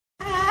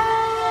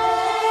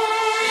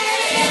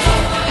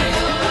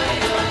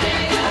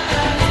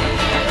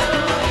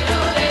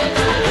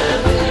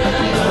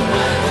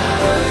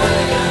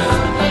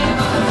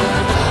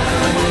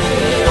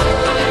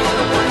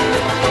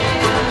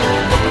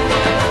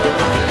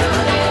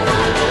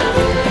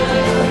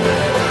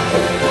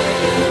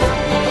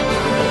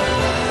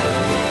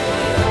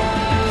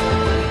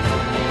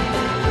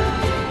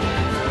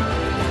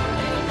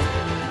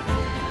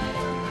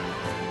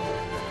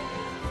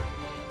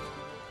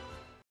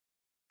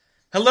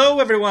Hello,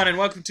 everyone, and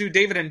welcome to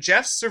David and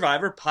Jeff's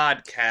Survivor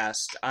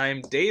Podcast.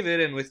 I'm David,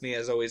 and with me,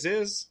 as always,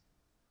 is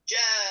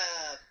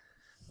Jeff.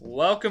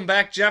 Welcome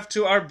back, Jeff,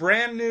 to our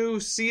brand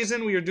new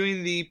season. We are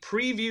doing the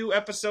preview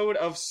episode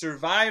of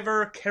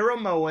Survivor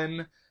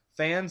Caramoan,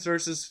 Fans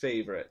versus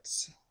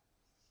Favorites.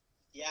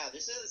 Yeah,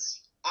 this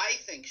is, I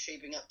think,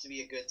 shaping up to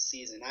be a good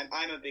season.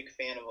 I'm a big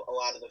fan of a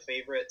lot of the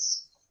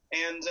favorites,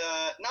 and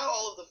not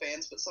all of the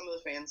fans, but some of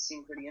the fans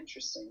seem pretty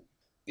interesting.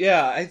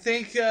 Yeah, I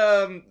think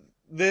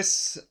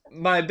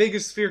my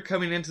biggest fear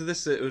coming into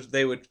this,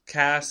 they would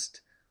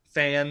cast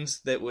fans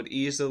that would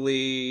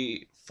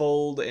easily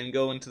fold and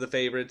go into the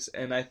favorites,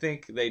 and I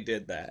think they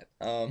did that.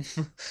 I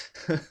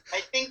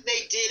think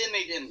they did and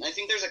they didn't. I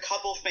think there's a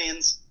couple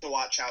fans to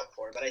watch out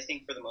for, but I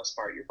think for the most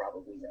part you're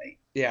probably right.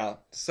 Yeah,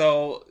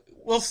 so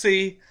we'll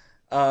see,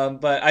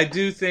 but I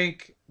do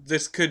think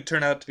this could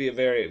turn out to be a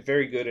very,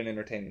 very good and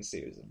entertaining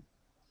season.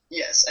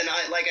 Yes, and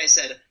like I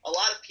said, a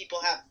lot of people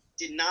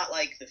did not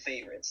like the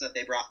favorites that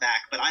they brought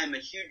back, but I am a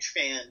huge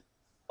fan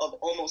of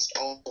almost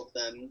all of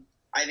them.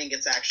 I think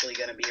it's actually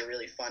going to be a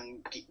really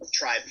fun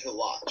tribe to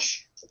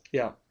watch.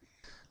 Yeah.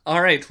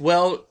 All right,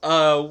 well,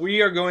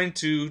 we are going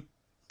to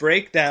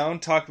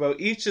talk about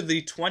each of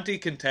the 20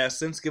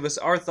 contestants, give us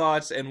our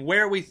thoughts, and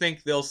where we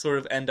think they'll sort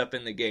of end up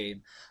in the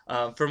game.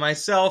 For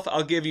myself,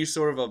 I'll give you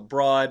sort of a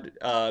broad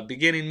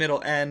beginning,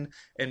 middle, end,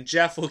 and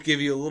Jeff will give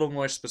you a little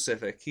more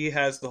specific. He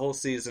has the whole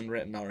season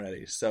written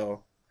already,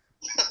 so...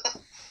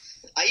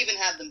 I even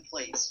have them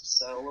placed,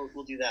 so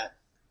we'll do that.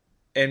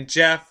 And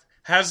Jeff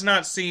has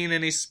not seen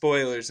any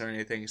spoilers or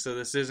anything, so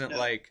this isn't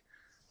like...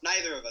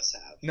 Neither of us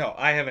have. No,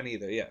 I haven't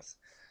either, yes.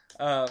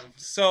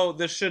 So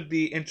this should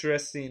be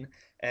interesting,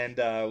 and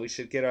we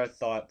should get our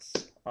thoughts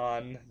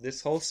on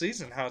this whole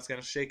season, how it's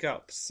going to shake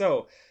up.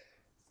 So,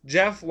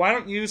 Jeff, why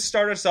don't you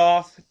start us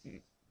off?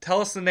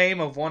 Tell us the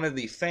name of one of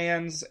the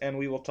fans, and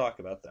we will talk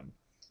about them.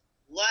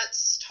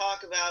 Let's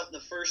talk about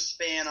the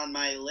first fan on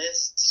my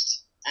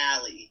list,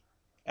 Allie.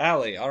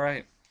 Allie, all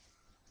right.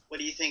 What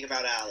do you think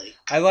about Allie?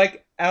 I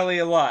like Allie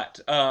a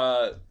lot.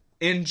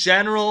 In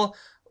general,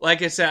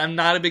 like I said, I'm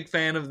not a big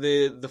fan of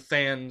the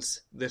fans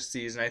this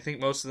season. I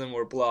think most of them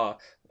were blah,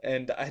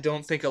 and I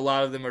don't think a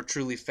lot of them are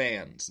truly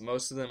fans.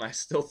 Most of them I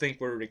still think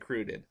were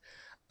recruited.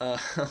 But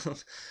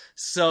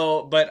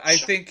I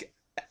think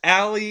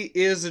Allie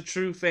is a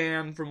true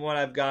fan from what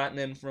I've gotten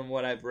and from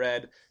what I've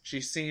read.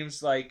 She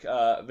seems like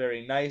a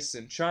very nice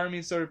and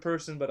charming sort of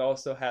person, but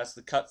also has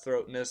the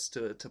cutthroatness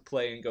to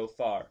play and go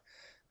far.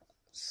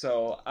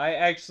 So I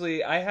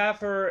have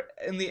her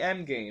in the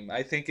end game.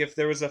 I think if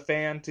there was a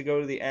fan to go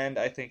to the end,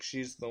 I think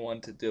she's the one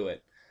to do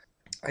it.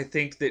 I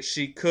think that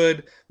she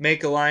could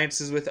make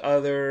alliances with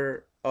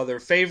other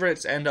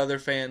favorites and other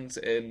fans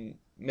and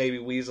maybe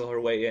weasel her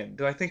way in.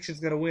 Do I think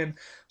she's going to win?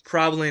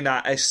 Probably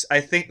not.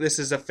 I think this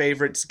is a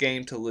favorites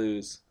game to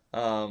lose.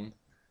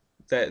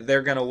 That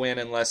they're going to win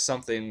unless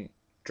something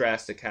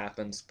drastic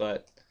happens.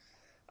 But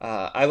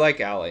I like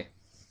Allie.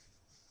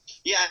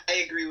 Yeah, I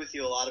agree with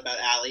you a lot about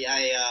Allie.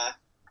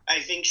 I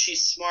think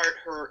she's smart.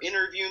 Her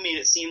interview made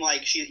it seem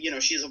like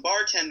she's a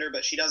bartender,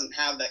 but she doesn't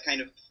have that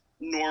kind of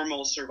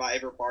normal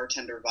Survivor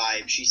bartender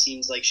vibe. She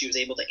seems like she was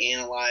able to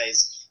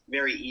analyze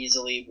very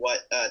easily what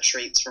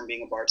traits from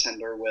being a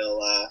bartender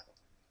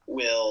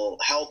will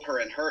help her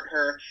and hurt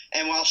her.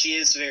 And while she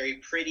is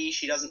very pretty,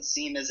 she doesn't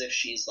seem as if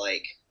she's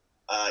like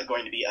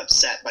going to be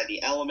upset by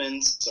the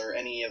elements or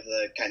any of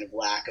the kind of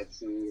lack of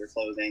food or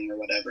clothing or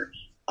whatever.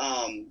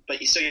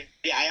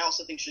 I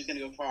also think she's going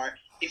to go far.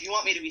 If you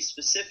want me to be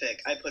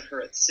specific, I put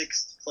her at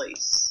 6th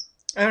place.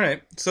 All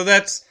right, so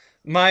that's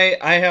I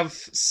have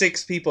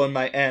 6 people in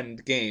my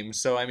end game,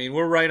 so I mean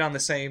we're right on the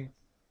same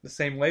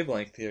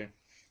wavelength here.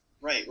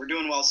 Right, we're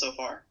doing well so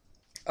far.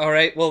 All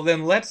right, well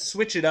then let's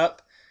switch it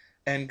up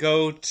and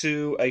go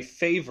to a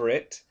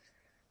favorite,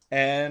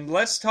 and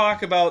let's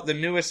talk about the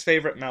newest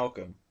favorite,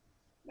 Malcolm.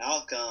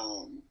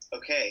 Malcolm,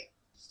 okay.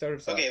 Start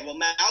us off. Okay, well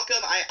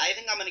Malcolm, I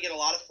think I'm going to get a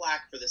lot of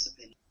flack for this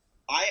opinion.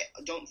 I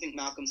don't think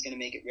Malcolm's going to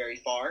make it very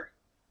far.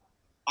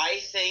 I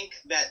think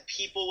that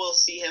people will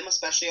see him,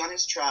 especially on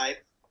his tribe.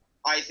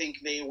 I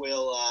think they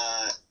will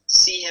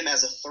see him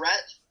as a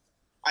threat.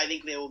 I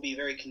think they will be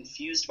very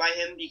confused by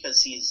him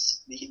because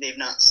they've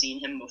not seen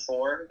him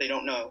before. They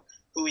don't know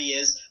who he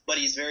is, but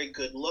he's very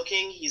good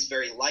looking, he's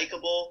very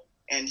likable,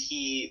 and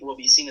he will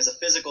be seen as a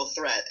physical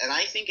threat. And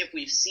I think if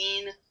we've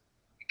seen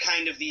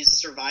kind of these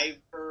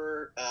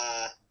Survivor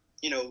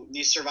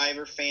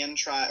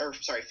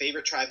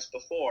favorite tribes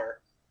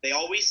before, they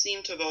always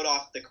seem to vote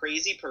off the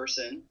crazy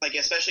person, like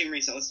especially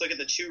recent. Let's look at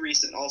the 2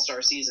 recent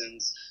All-Star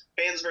seasons.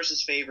 Fans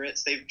versus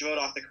favorites, they vote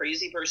off the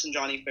crazy person,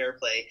 Johnny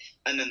Fairplay,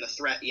 and then the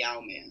threat,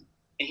 Yao Man.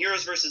 In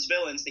Heroes versus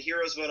Villains, the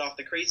heroes vote off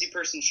the crazy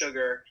person,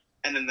 Sugar,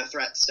 and then the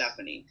threat,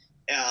 Stephanie.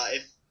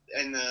 If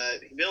in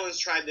the Villains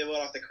tribe, they vote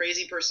off the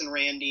crazy person,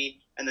 Randy,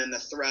 and then the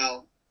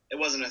threat. It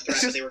wasn't a threat,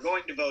 but they were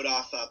going to vote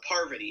off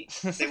Parvati.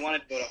 They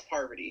wanted to vote off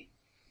Parvati.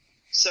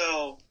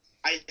 So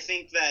I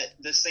think that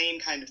the same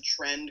kind of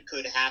trend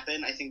could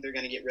happen. I think they're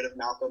going to get rid of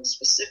Malcolm.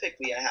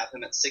 Specifically, I have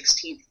him at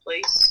 16th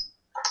place.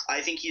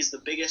 I think he's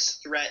the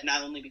biggest threat,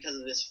 not only because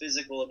of his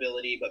physical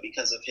ability, but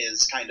because of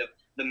his kind of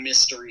the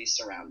mystery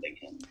surrounding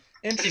him.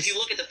 And if you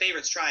look at the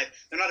Favorites tribe,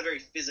 they're not a very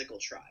physical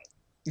tribe.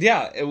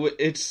 Yeah,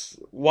 it's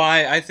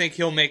why I think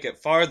he'll make it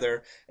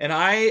farther, and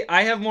I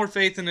have more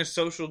faith in his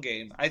social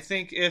game. I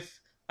think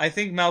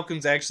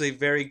Malcolm's actually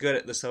very good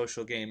at the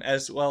social game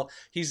as well.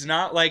 He's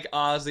not like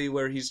Ozzy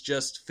where he's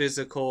just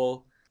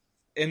physical,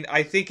 and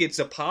I think it's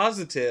a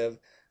positive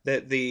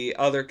that the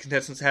other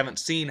contestants haven't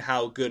seen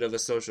how good of a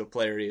social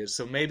player he is.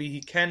 So maybe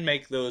he can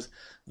make those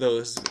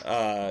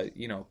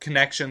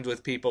connections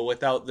with people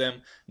without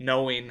them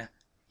knowing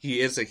he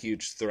is a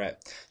huge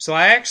threat. So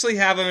I actually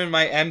have him in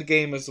my end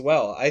game as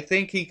well. I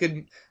think he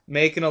could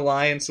make an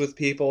alliance with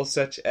people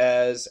such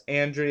as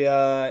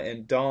Andrea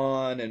and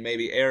Dawn and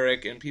maybe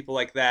Eric and people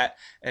like that,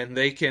 and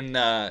they can.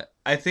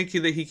 I think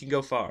that he can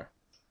go far.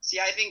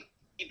 See, I think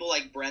people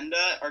like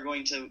Brenda are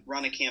going to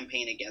run a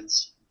campaign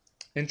against him.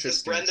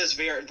 Interesting.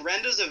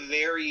 Brenda's a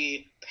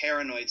very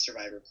paranoid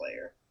Survivor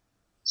player,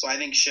 so I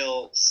think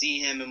she'll see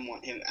him and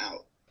want him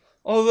out.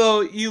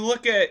 Although you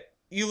look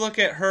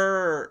at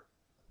her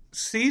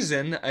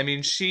season, I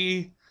mean,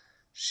 she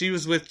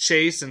was with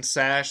Chase and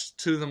Sash,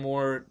 two of the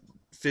more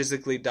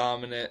physically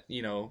dominant,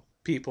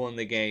 people in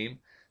the game.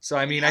 So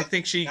I mean, I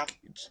think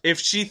if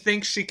she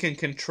thinks she can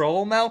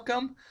control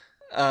Malcolm,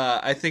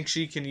 I think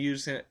she can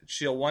use him.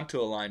 She'll want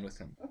to align with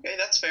him. Okay,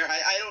 that's fair.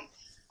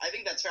 I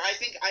think that's fair. I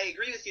think I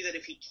agree with you that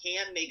if he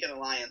can make an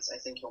alliance, I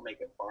think he'll make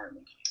it far.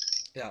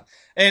 Yeah,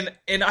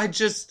 and I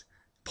just.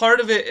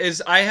 Part of it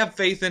is I have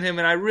faith in him,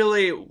 and I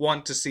really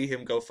want to see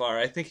him go far.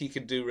 I think he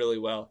could do really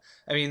well.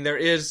 I mean, there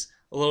is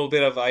a little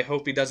bit of I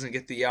hope he doesn't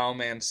get the Yao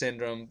Man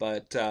syndrome,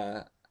 but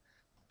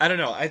I don't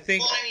know. I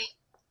think. Well, I mean,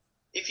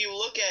 if you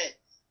look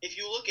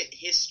at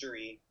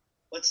history,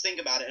 let's think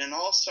about it. In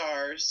All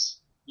Stars,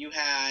 you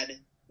had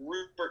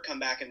Rupert come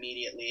back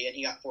immediately, and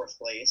he got 4th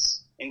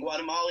place. In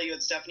Guatemala, you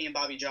had Stephanie and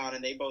Bobby John,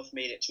 and they both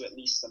made it to at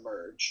least the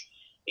merge.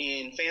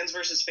 In Fans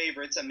vs.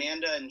 Favorites,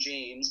 Amanda and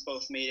James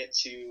both made it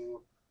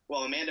to.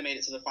 Well, Amanda made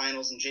it to the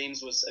finals, and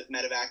James was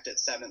medevaced at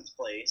 7th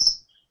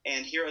place.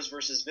 And Heroes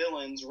vs.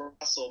 Villains,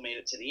 Russell made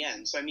it to the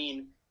end. So, I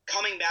mean,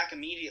 coming back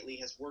immediately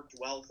has worked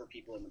well for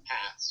people in the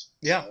past.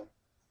 Yeah, so,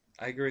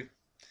 I agree.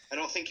 I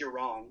don't think you're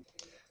wrong,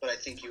 but I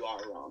think you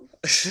are wrong.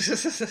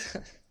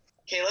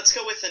 Okay, let's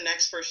go with the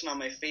next person on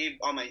my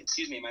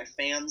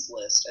fans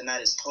list, and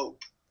that is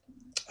Hope.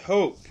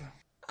 Hope.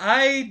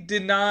 I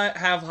did not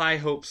have high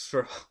hopes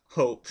for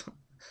Hope.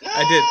 No,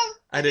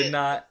 I did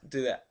not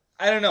do that.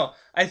 I don't know.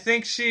 I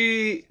think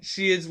she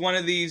is one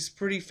of these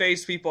pretty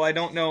face people. I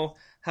don't know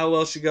how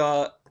well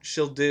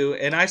she'll do.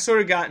 And I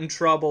sort of got in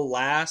trouble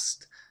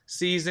last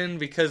season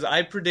because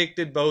I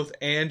predicted both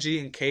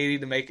Angie and Katie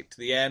to make it to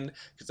the end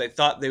because I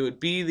thought they would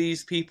be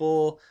these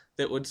people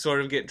that would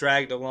sort of get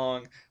dragged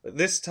along. But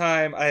this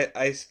time,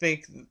 I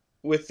think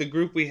with the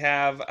group we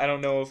have, I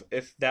don't know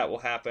if that will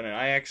happen. And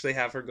I actually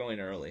have her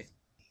going early.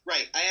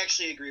 Right, I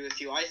actually agree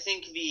with you. I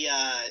think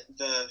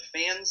the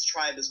fans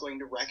tribe is going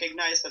to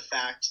recognize the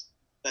fact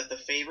that the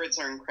favorites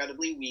are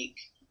incredibly weak,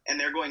 and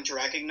they're going to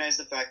recognize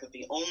the fact that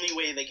the only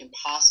way they can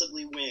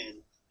possibly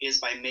win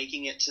is by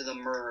making it to the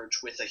merge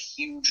with a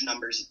huge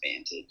numbers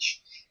advantage.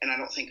 And I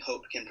don't think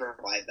Hope can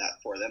provide that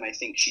for them. I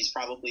think she's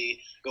probably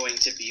going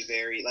to be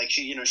very,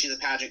 she's a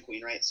pageant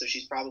queen, right? So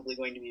she's probably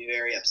going to be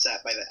very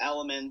upset by the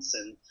elements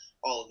and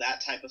all of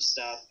that type of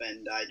stuff,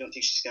 and I don't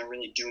think she's going to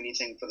really do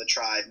anything for the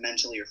tribe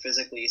mentally or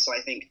physically. So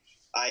I think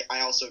I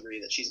also agree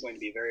that she's going to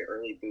be a very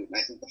early boot, and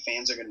I think the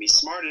fans are going to be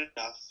smart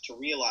enough to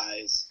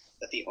realize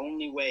that the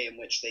only way in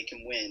which they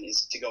can win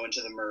is to go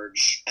into the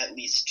merge at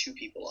least 2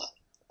 people up.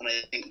 And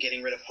I think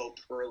getting rid of Hope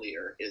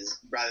earlier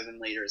rather than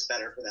later is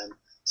better for them.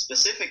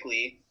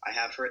 Specifically, I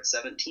have her at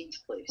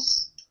 17th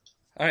place.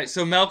 All right,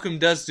 so Malcolm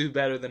does do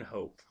better than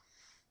Hope.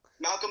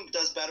 Malcolm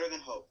does better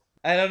than Hope.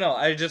 I don't know.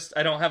 I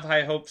don't have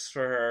high hopes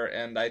for her,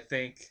 and I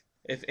think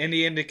if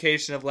any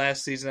indication of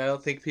last season, I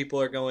don't think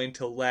people are going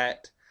to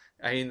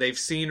they've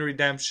seen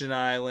Redemption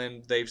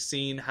Island. They've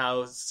seen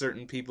how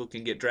certain people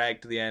can get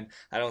dragged to the end.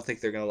 I don't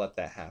think they're going to let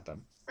that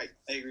happen. Right.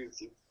 I agree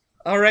with you.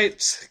 All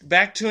right.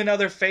 Back to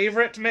another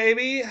favorite,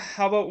 maybe.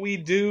 How about we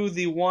do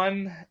the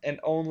one and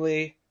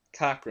only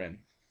Cochran?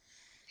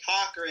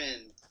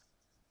 Cochran.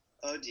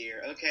 Oh,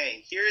 dear.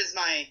 Okay.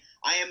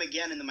 I am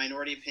again in the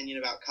minority opinion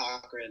about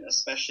Cochran,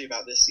 especially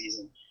about this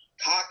season.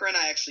 Cochran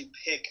I actually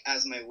pick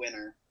as my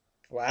winner.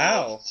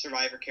 Wow.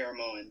 Survivor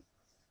Caramoan.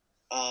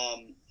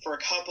 For a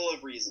couple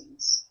of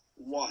reasons.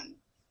 One,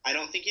 I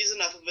don't think he's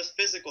enough of a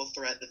physical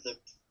threat that the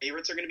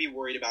favorites are going to be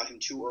worried about him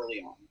too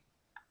early on.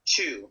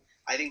 2,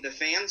 I think the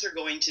fans are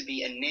going to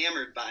be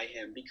enamored by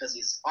him because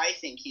I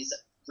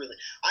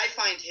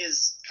find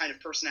his kind of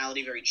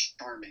personality very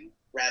charming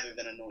rather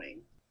than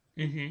annoying.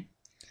 Mm-hmm.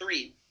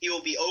 3, he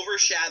will be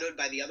overshadowed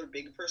by the other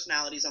big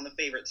personalities on the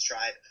favorites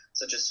tribe,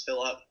 such as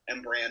Philip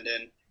and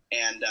Brandon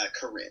and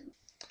Corinne.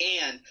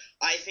 And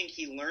I think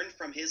he learned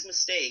from his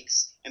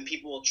mistakes, and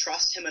people will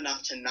trust him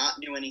enough to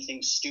not do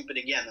anything stupid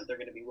again that they're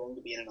going to be willing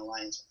to be in an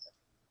alliance with him.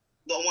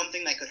 the one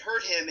thing that could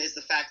hurt him is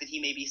the fact that he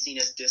may be seen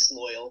as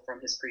disloyal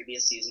from his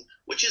previous season,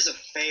 which is a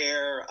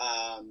fair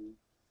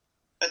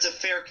that's a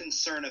fair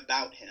concern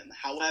about him.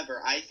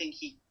 However, I think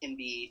he can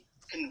be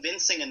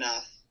convincing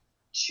enough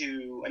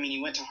to. I mean,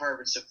 he went to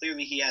Harvard, so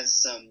clearly he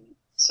has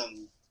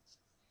some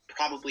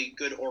probably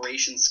good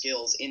oration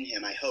skills in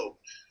him. I hope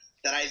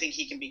that I think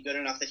he can be good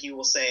enough that he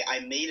will say, I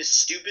made a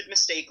stupid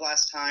mistake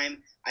last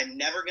time. I'm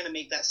never going to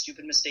make that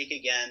stupid mistake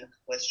again.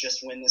 Let's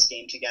just win this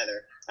game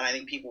together. And I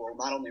think people will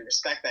not only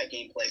respect that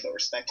gameplay, but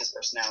respect his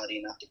personality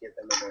enough to give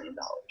him $1 million.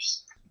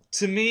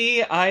 To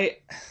me, I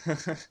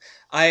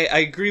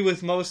agree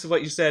with most of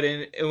what you said.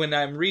 And when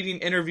I'm reading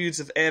interviews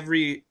of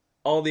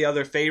all the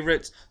other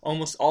favorites,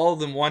 almost all of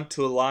them want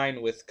to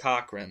align with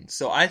Cochran.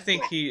 So I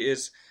think he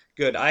is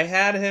good. I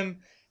had him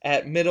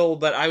at middle,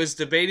 but I was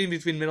debating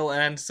between middle and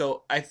end,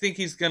 so I think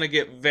he's going to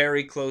get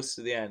very close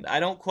to the end. I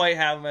don't quite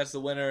have him as the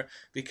winner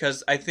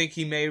because I think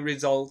he may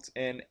result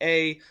in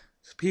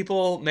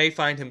people may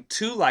find him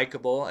too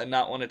likable and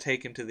not want to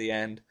take him to the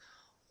end,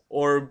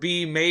 or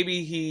B,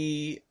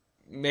 maybe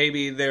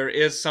there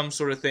is some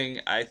sort of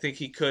thing. I think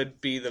he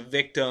could be the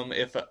victim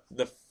if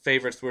the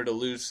favorites were to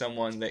lose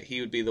someone, that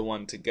he would be the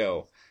one to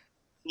go.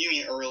 You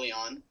mean early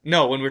on?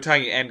 No, when we're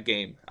talking end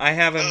game. I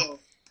have him... Oh.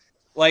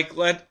 Like,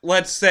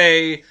 let's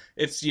say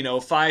it's,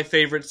 5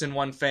 favorites and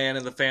 1 fan,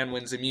 and the fan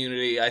wins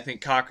immunity. I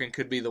think Cochran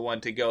could be the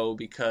one to go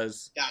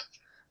because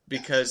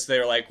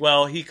they're like,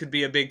 well, he could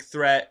be a big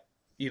threat,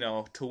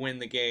 to win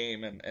the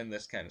game and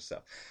this kind of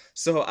stuff.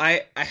 So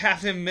I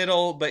have him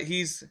middle, but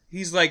he's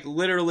like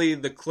literally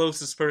the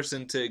closest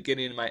person to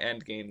getting in my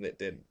end game that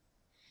didn't.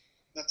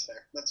 That's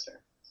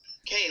fair.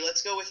 Okay,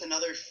 let's go with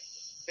another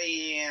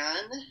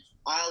fan.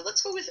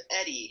 Let's go with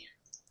Eddie.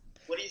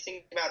 What do you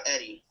think about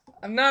Eddie?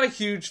 I'm not a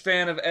huge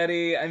fan of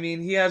Eddie. I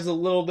mean, he has a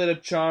little bit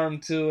of charm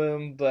to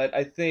him, but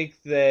I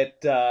think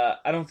that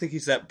I don't think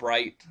he's that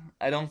bright.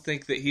 I don't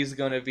think that he's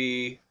going to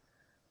be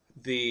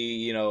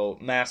the,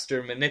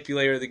 master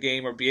manipulator of the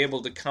game or be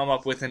able to come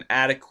up with an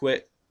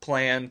adequate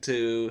plan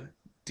to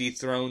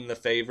dethrone the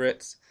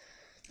favorites.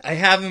 I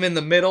have him in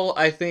the middle.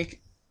 I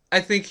think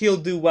he'll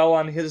do well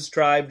on his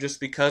tribe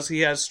just because he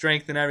has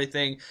strength and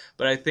everything,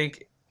 but I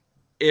think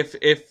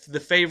if the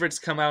favorites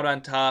come out on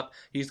top,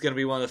 he's going to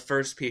be one of the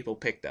first people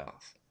picked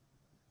off.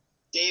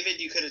 David,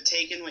 you could have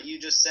taken what you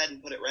just said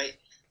and put it right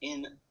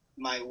in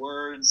my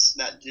words.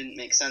 That didn't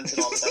make sense at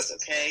all, but that's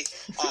okay.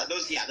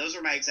 Those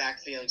were my exact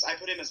feelings. I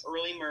put him as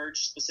early merge,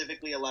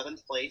 specifically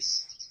 11th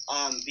place,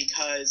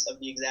 because of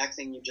the exact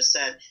thing you just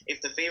said. If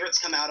the favorites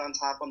come out on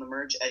top on the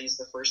merge, Eddie's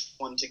the first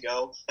one to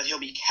go, but he'll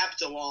be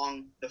kept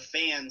along the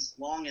fans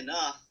long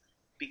enough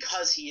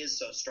because he is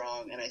so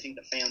strong, and I think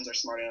the fans are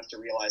smart enough to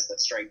realize that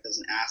strength is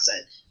an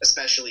asset,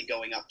 especially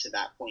going up to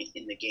that point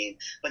in the game.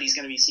 But he's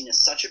going to be seen as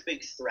such a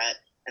big threat,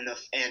 and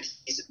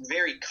he's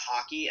very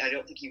cocky. I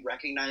don't think he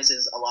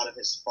recognizes a lot of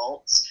his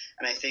faults,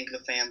 and I think the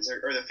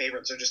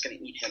favorites are just going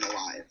to eat him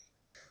alive.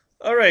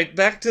 All right,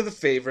 back to the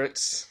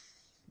favorites.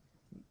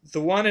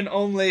 The one and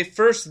only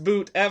first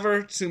boot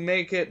ever to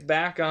make it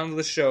back onto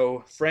the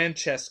show,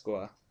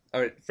 Francesca,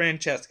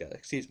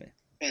 excuse me.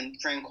 And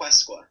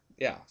Franquesca.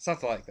 Yeah,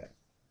 something like that.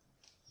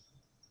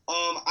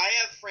 I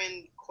have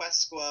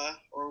Franquesca,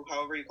 or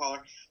however you call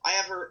her. I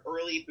have her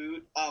early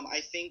boot.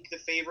 I think the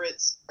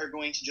favorites are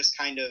going to just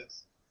kind of...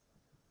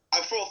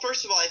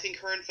 first of all, I think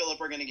her and Philip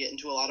are going to get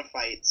into a lot of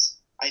fights.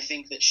 I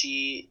think that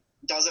she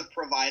doesn't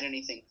provide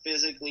anything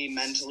physically,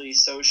 mentally,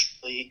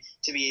 socially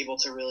to be able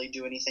to really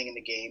do anything in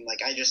the game.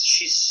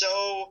 She's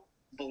so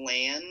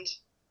bland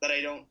that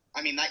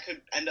that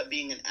could end up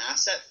being an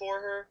asset for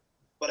her,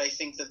 but I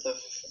think that the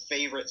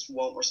favorites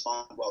won't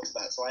respond well to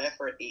that. So I have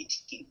her at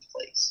 18th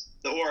place.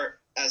 Or,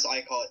 as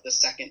I call it, the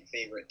second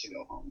favorite to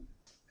go home.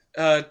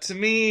 To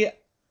me,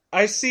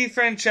 I see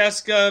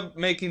Francesca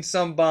making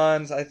some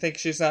bonds. I think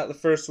she's not the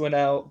first one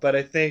out, but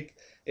I think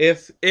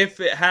if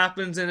it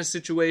happens in a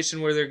situation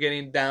where they're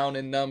getting down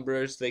in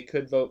numbers, they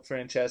could vote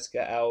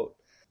Francesca out.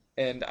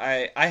 And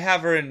I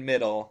have her in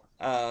middle.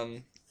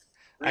 Really?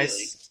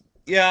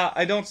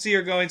 I don't see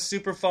her going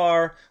super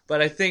far,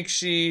 but I think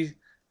she's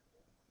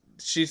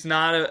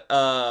not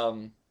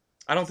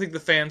I don't think the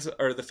fans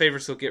or the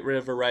favorites will get rid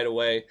of her right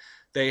away.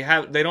 They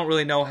don't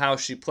really know how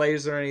she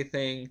plays or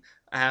anything,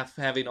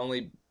 having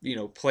only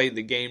played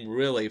the game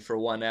really for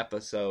one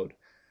episode.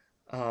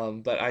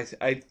 But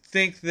I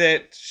think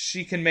that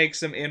she can make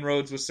some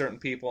inroads with certain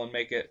people and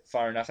make it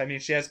far enough. I mean,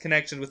 she has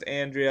connections with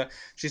Andrea.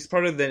 She's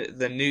part of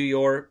the New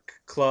York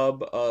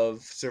club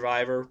of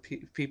Survivor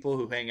people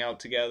who hang out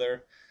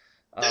together.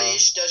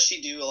 Does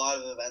she do a lot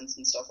of events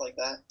and stuff like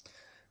that?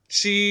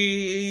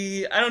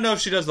 I don't know if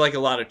she does like a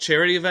lot of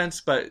charity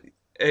events, but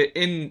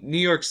in New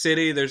York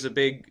City, there's a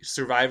big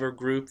Survivor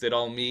group that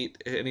all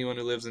meet, anyone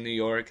who lives in New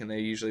York, and they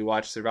usually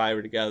watch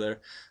Survivor together.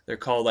 They're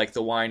called like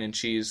the Wine and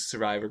Cheese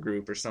Survivor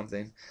group or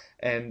something.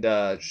 And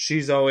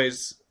she's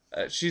always,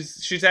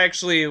 she's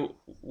actually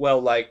well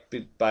liked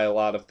by a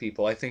lot of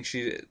people. I think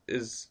she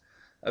is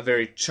a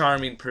very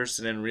charming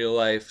person in real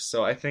life,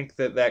 so I think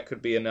that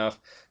could be enough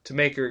to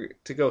make her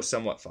to go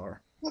somewhat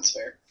far. That's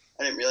fair.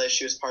 I didn't realize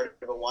she was part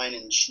of a wine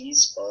and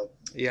cheese club.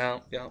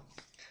 Yeah, yeah.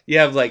 You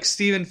have like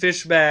Stephen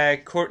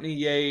Fishbach, Courtney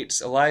Yates,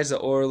 Eliza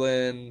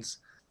Orlins,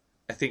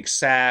 I think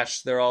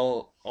Sash. They're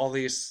all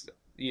these,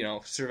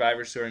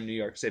 survivors who are in New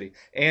York City.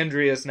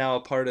 Andrea's now a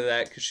part of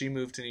that because she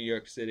moved to New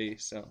York City.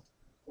 So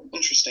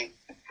interesting.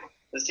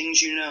 The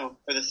things you know,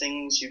 or the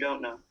things you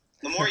don't know.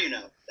 The more you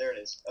know. There it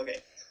is. Okay.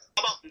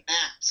 How about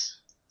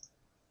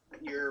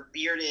Matt? Your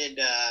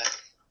bearded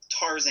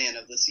Tarzan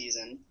of the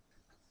season.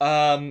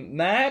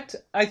 Matt,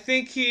 I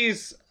think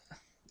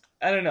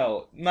I don't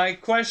know. My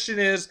question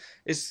is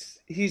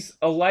he's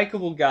a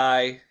likable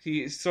guy.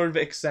 He's sort of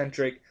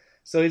eccentric.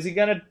 So is he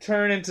going to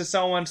turn into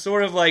someone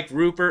sort of like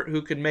Rupert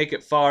who could make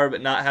it far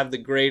but not have the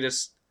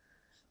greatest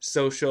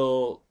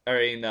strategic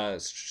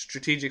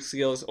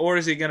skills? Or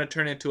is he going to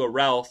turn into a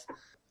Ralph?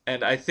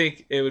 And I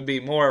think it would be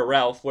more a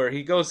Ralph where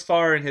he goes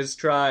far in his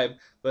tribe,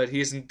 but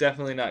he's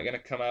definitely not going to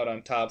come out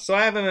on top. So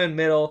I have him in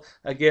middle.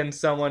 Again,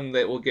 someone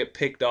that will get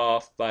picked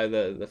off by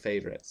the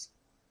favorites.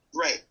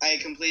 Right. I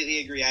completely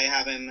agree. I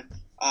have him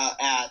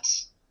at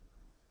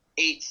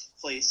 8th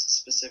place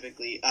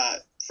specifically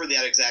for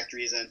that exact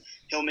reason.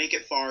 He'll make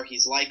it far.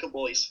 He's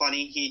likable. He's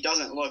funny. He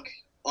doesn't look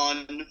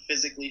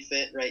unphysically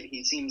fit, right?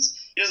 He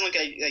doesn't look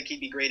like he'd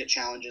be great at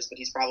challenges, but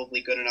he's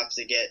probably good enough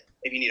to get,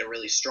 if you need a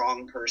really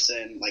strong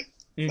person, like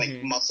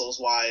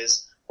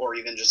muscles-wise, or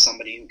even just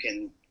somebody who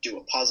can do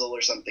a puzzle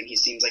or something. He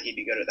seems like he'd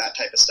be good at that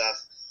type of stuff.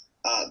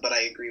 But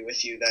I agree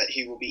with you that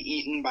he will be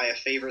eaten by a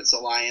Favorites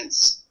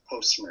Alliance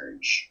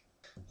post-merge.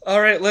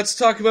 All right, let's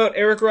talk about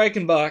Eric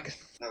Reichenbach.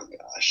 Oh,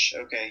 gosh.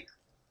 Okay.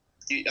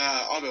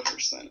 I'll go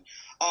first then.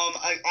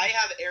 I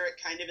have Eric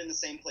kind of in the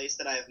same place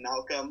that I have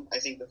Malcolm. I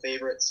think the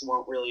favorites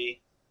won't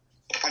really...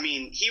 I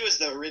mean, he was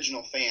the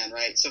original fan,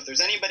 right? So if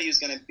there's anybody who's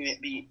going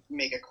to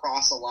make a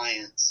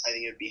cross-alliance, I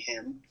think it would be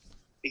him,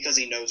 because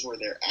he knows where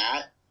they're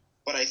at.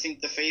 But I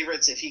think the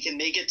favorites, if he can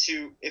make it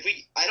to... I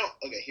don't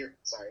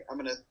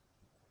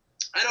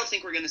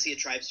think we're going to see a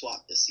tribe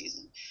swap this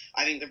season.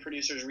 I think the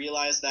producers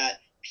realize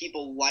that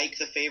people like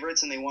the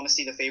favorites and they want to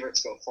see the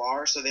favorites go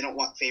far, so they don't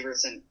want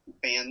favorites and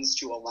fans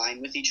to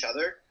align with each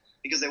other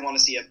because they want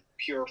to see a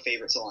pure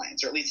favorites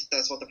alliance, or at least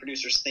that's what the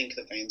producers think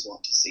the fans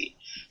want to see.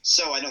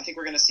 So I don't think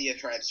we're going to see a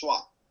tribe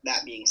swap.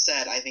 That being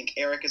said, I think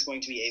Eric is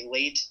going to be a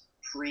late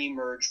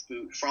pre-merge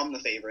boot from the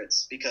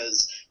favorites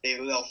because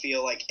they'll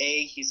feel like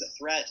A, he's a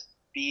threat,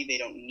 B, they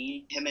don't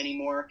need him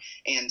anymore,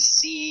 and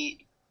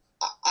C,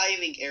 I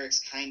think Eric's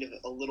kind of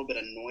a little bit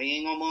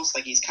annoying almost.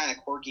 Like, he's kind of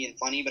quirky and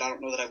funny, but I don't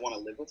know that I want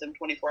to live with him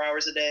 24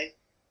 hours a day.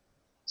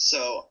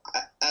 So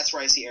that's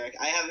where I see Eric.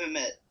 I have him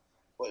at,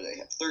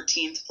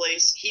 13th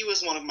place. He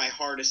was one of my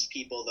hardest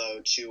people, though,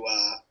 to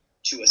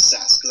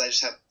assess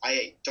because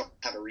I don't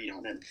have a read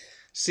on him.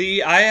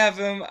 See, I have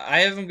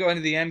him going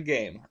to the end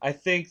game. I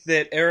think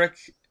that Eric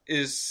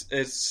is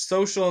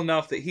social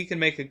enough that he can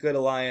make a good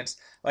alliance.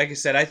 Like I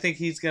said, I think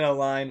he's going to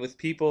align with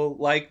people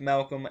like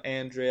Malcolm,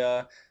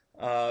 Andrea,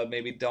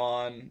 maybe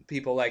Dawn,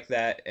 people like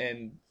that,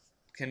 and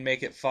can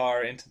make it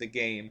far into the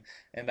game.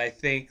 And I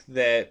think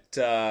that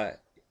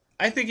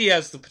he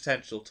has the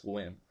potential to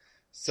win.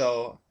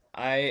 So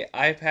I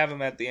have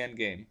him at the end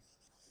game.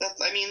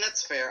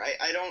 That's fair.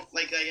 I don't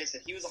like I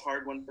said, he was a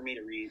hard one for me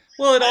to read.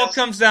 Well, it all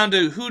comes down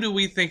to who do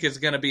we think is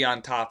going to be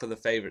on top of the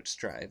favorites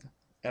tribe,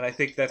 and I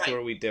think that's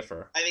where we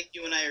differ. I think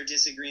you and I are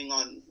disagreeing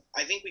on.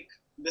 I think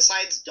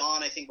besides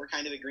Dawn, I think we're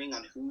kind of agreeing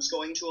on who's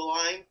going to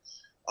align.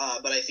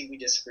 But I think we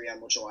disagree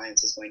on which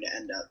alliance is going to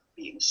end up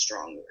being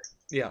stronger.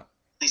 Yeah.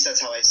 At least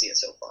that's how I see it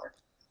so far.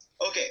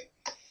 Okay,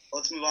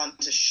 let's move on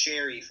to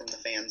Sherry from the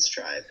Fans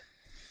Tribe.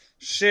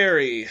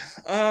 Sherry.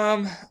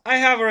 I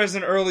have her as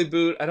an early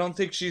boot. I don't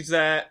think she's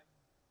that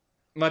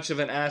much of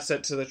an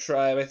asset to the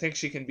tribe. I think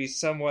she can be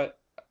somewhat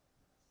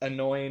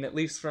annoying, at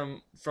least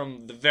from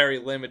the very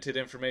limited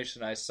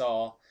information I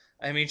saw.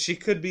 I mean, she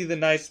could be the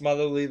nice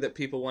motherly that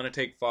people want to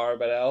take far,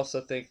 but I also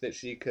think that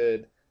she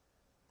could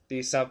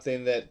be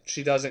something that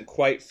she doesn't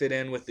quite fit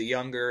in with the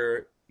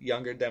younger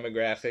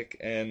demographic,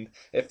 and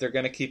if they're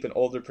going to keep an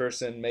older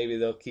person, maybe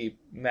they'll keep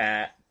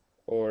Matt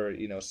or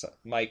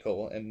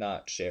Michael and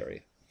not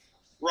Sherry.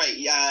 Right,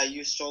 yeah,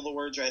 you stole the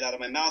words right out of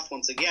my mouth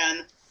once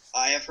again.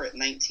 I have her at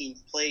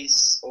 19th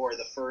place, or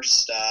the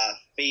first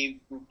the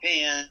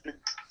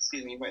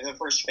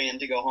first fan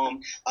to go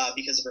home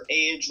because of her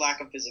age, lack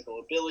of physical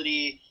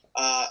ability,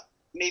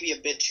 maybe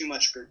a bit too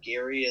much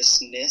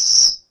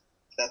gregariousness,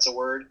 if that's a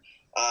word.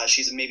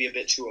 She's maybe a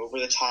bit too over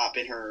the top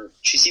in her.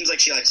 She seems like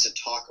she likes to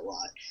talk a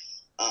lot.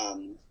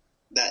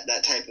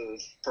 That type of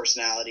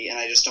personality, and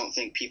I just don't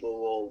think people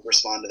will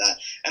respond to that.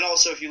 And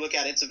also, if you look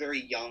at it, it's a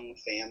very young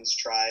fans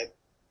tribe,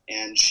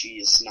 and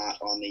she's not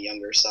on the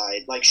younger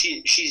side. Like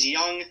she's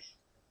young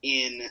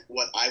in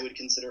what I would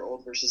consider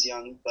old versus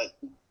young, but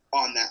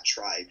on that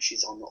tribe,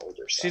 she's on the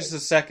older side. She's the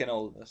second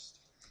oldest.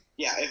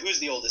 Yeah, who's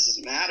the oldest? Is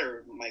it Matt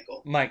or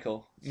Michael?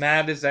 Michael.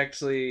 Matt is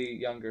actually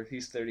younger.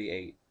 He's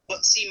 38.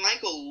 But see,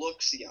 Michael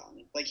looks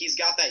young. Like, he's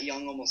got that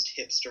young, almost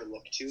hipster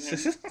look to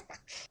him.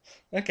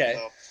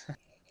 Okay. So.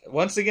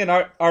 Once again,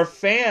 our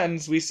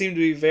fans, we seem to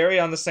be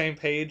very on the same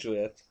page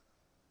with.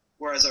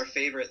 whereas our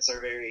favorites are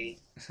very,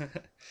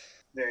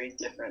 very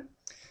different.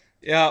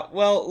 Yeah,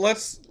 well,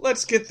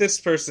 let's get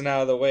this person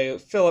out of the way.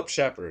 Philip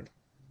Shepard.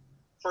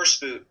 First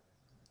boot.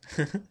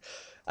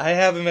 I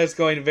have him as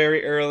going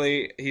very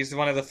early. He's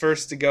one of the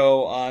first to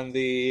go on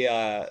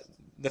the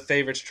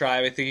favorites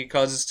tribe. I think he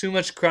causes too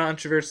much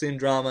controversy and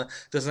drama.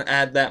 Doesn't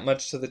add that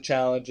much to the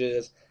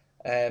challenges,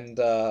 and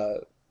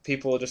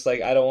people are just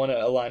like, I don't want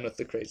to align with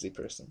the crazy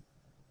person.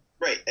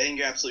 Right, I think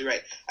you're absolutely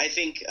right. I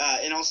think,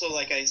 and also,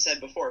 like I said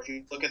before, if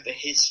you look at the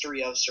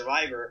history of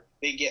Survivor,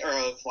 or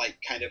of like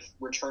kind of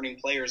returning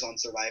players on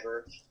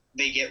Survivor,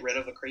 they get rid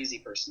of a crazy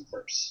person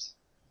first.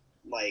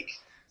 Like,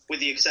 with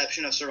the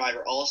exception of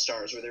Survivor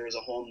All-Stars, where there was a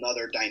whole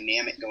nother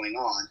dynamic going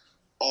on,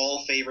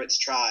 all favorites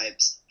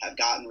tribes have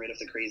gotten rid of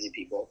the crazy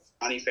people.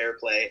 Bonnie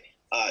Fairplay,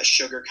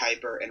 Sugar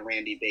Kuiper, and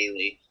Randy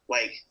Bailey.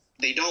 Like,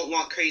 they don't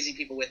want crazy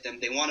people with them.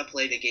 They want to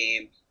play the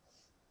game.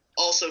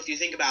 Also, if you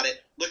think about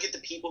it, look at the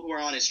people who are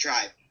on his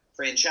tribe.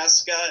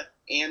 Francesca,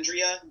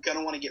 Andrea,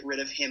 gonna want to get rid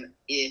of him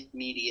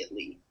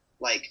immediately.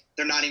 Like,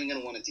 they're not even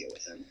gonna want to deal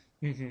with him.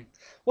 Mm-hmm.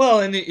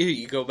 Well, and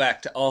you go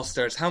back to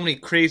All-Stars. How many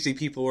crazy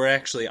people were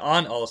actually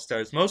on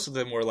All-Stars? Most of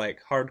them were,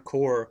 like,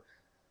 hardcore,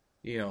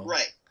 you know.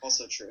 Right,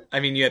 also true. I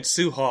mean, you had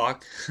Sue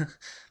Hawk,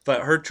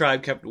 but her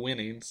tribe kept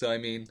winning, so I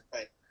mean.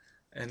 Right.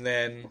 And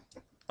then,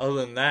 other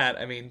than that,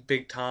 I mean,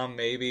 Big Tom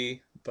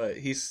maybe, but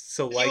he's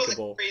so likable.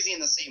 He wasn't crazy in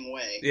the same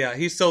way. Yeah,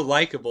 he's so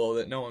likable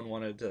that no one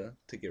wanted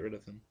to get rid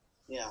of him.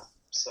 Yeah,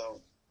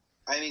 so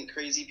I think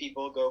crazy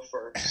people go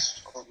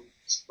first,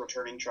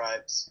 returning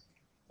tribes.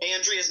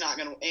 Andrea's going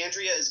to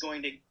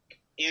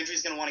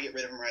want to get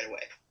rid of him right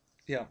away.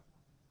 Yeah.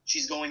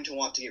 She's going to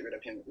want to get rid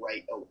of him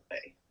right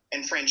away.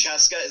 And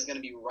Francesca is going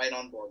to be right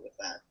on board with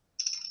that.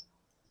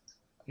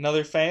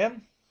 Another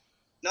fan,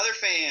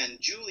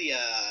 Julia.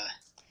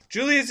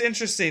 Julia's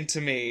interesting to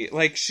me.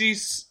 Like,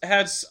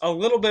 has a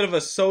little bit of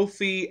a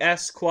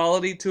Sophie-esque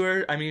quality to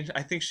her. I mean,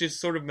 I think she's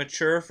sort of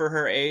mature for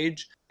her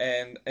age,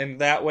 and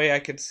that way I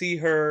could see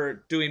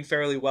her doing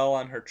fairly well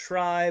on her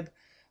tribe.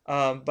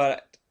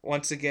 But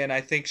once again,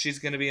 I think she's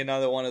going to be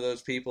another one of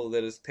those people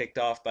that is picked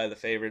off by the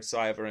favorites, so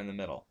I have her in the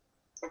middle.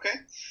 Okay,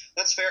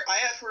 that's fair. I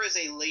have her as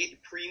a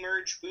late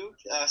pre-merge boot,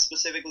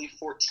 specifically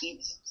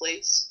 14th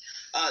place.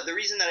 The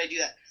reason that I do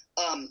that,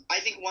 I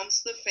think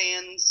once the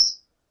fans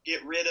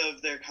get rid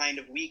of their kind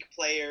of weak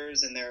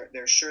players and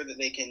they're sure that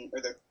they can,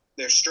 or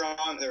they're a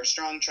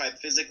strong tribe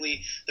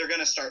physically, they're going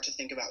to start to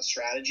think about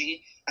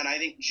strategy. And I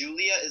think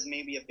Julia is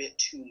maybe a bit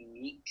too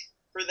meek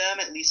for them,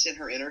 at least in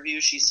her interview.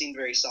 She seemed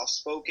very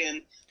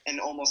soft-spoken and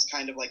almost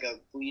kind of like a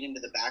bleed into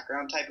the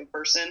background type of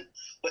person.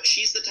 But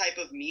she's the type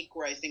of meek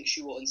where I think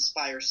she will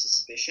inspire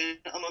suspicion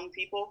among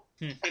people,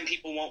 and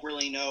people won't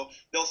really know.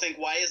 They'll think,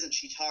 why isn't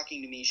she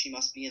talking to me? She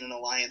must be in an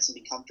alliance and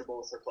be comfortable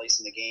with her place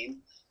in the game.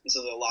 And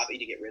so they'll lobby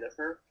to get rid of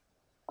her.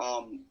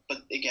 But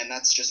again,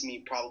 that's just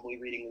me probably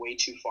reading way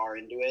too far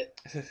into it.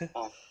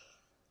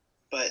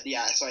 But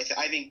yeah, so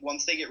I think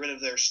once they get rid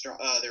of their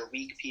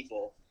weak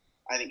people,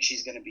 I think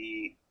she's going to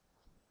be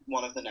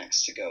one of the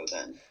next to go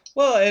then.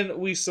 Well, and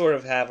we sort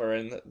of have her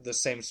in the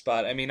same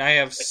spot. I mean, I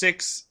have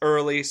 6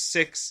 early,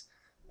 6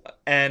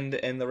 end,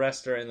 and the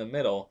rest are in the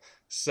middle.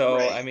 So,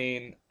 right. I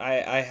mean,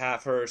 I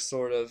have her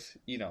sort of,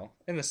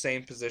 in the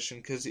same position,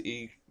 because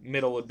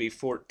middle would be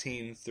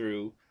 14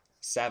 through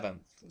 7th.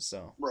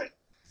 So. Right.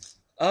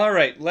 All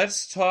right,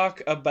 let's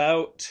talk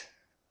about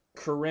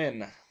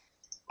Corinne.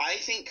 I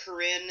think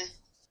Corinne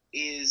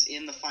is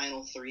in the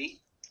final 3.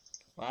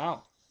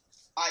 Wow.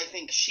 I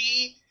think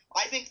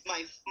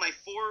my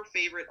 4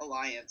 favorite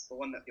alliance, the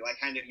one that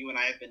you and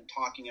I have been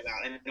talking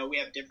about, and I know we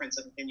have difference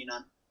of opinion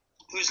on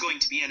who's going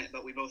to be in it,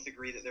 but we both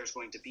agree that there's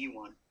going to be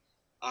one.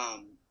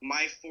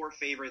 My 4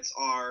 favorites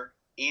are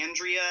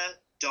Andrea,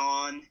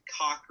 Dawn,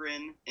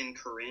 Cochran, and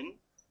Corinne.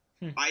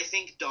 I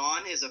think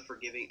Dawn is a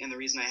forgiving, and the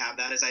reason I have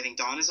that is I think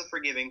Dawn is a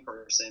forgiving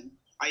person.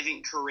 I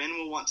think Corinne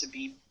will want to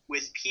be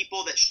with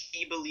people that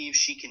she believes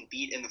she can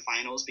beat in the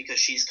finals because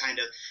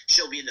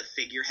she'll be the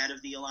figurehead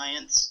of the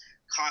alliance.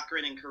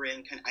 Cochran and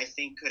Corinne I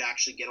think could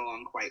actually get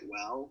along quite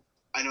well.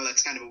 I know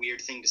that's kind of a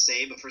weird thing to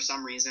say, but for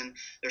some reason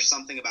there's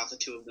something about the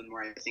two of them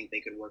where I think they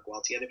could work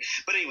well together.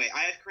 But anyway,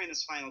 I have Corinne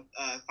as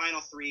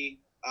final 3.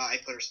 I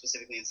put her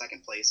specifically in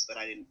 2nd place, but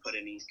I didn't put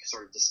any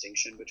sort of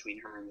distinction between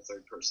her and the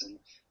 3rd person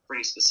for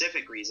any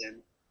specific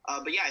reason.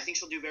 But yeah, I think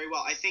she'll do very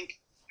well. I think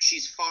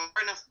she's far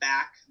enough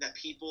back that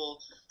people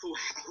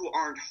who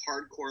aren't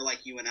hardcore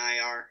like you and I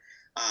are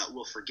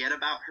will forget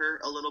about her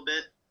a little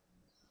bit.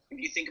 If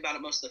you think about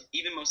it, most of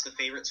the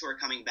favorites who are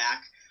coming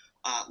back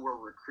were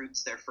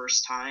recruits their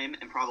first time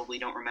and probably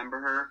don't remember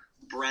her.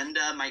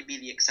 Brenda might be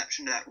the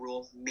exception to that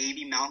rule.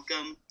 Maybe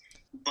Malcolm,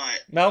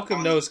 but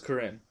Malcolm knows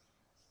Corinne.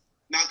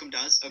 Malcolm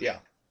does? Okay. Yeah.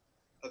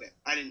 Okay,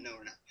 I didn't know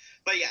her now.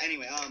 But yeah,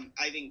 anyway,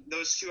 I think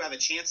those two have a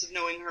chance of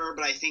knowing her,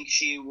 but I think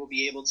she will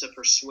be able to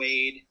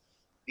persuade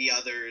the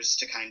others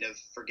to kind of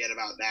forget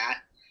about that.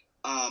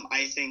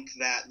 I think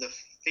that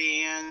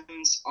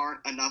fans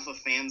aren't enough of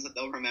fans that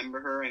they'll remember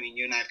her. I mean,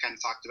 you and I have kind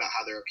of talked about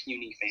how they're a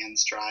puny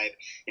fans tribe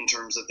in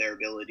terms of their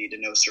ability to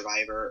know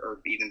Survivor or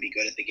even be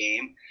good at the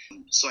game.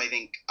 So I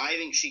think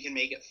she can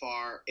make it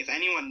far. If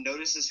anyone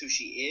notices who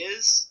she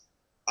is,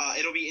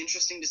 it'll be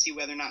interesting to see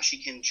whether or not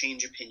she can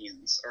change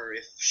opinions or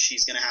if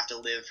she's going to have to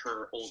live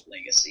her old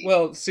legacy.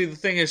 Well, see, the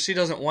thing is, she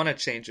doesn't want to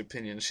change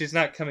opinions. She's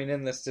not coming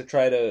in this to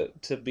try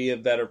to be a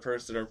better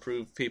person or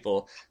prove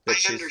people that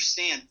I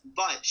understand,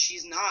 but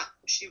she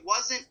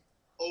wasn't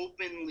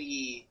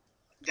openly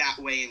that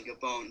way in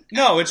Gabon.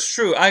 No, it's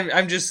true.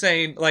 I'm just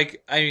saying,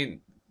 like, I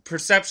mean,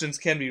 perceptions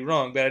can be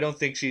wrong, but I don't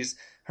think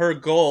her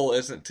goal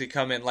isn't to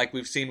come in like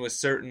we've seen with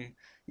certain,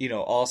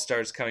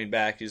 all-stars coming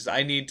back. Is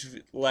I need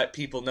to let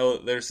people know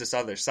that there's this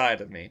other side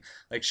of me.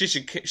 Like,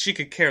 she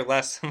could care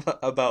less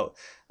about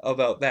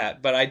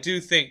that, but I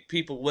do think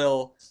people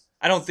will.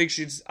 I don't think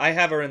I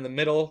have her in the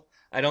middle.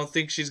 I don't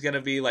think she's going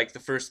to be like the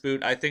first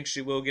boot. I think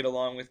she will get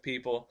along with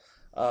people.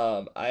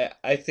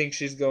 I think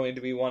she's going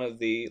to be one of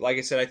the, like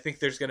I said, I think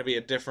there's going to be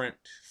a different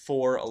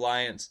 4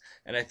 alliance,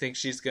 and I think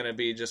she's going to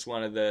be just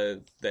one of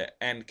the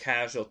end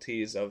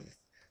casualties of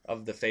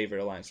the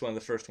favorite alliance, one of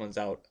the first ones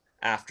out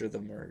after the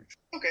merge.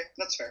 Okay,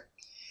 that's fair.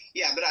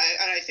 Yeah, but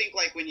I think,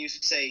 like, when you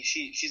say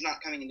she's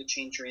not coming in to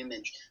change her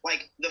image,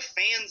 like, the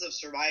fans of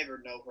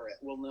Survivor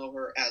will know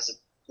her as a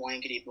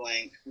blankety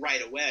blank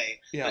right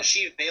away, yeah. But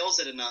she veils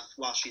it enough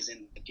while she's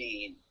in the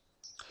game.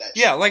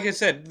 Yeah, like I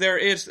said, there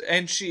is,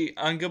 and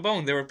on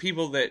Gabon, there were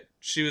people that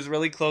she was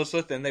really close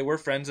with, and they were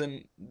friends,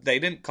 and they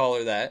didn't call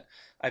her that.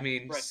 I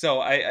mean, right.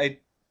 So I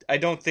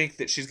don't think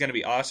that she's going to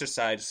be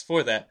ostracized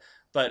for that,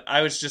 but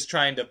I was just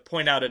trying to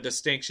point out a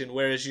distinction,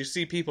 whereas you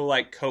see people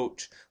like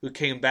Coach, who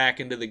came back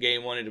into the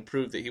game wanting to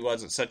prove that he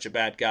wasn't such a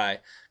bad guy.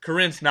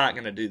 Corinne's not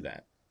going to do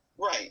that.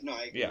 Right, no,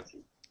 I agree with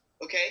you.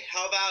 Okay,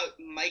 how about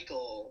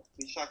Michael?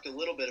 We've talked a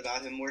little bit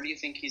about him. Where do you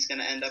think he's going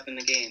to end up in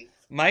the game?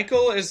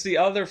 Michael is the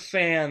other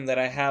fan that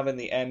I have in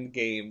the end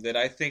game that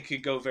I think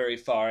could go very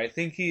far. I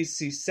think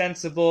he's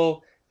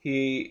sensible.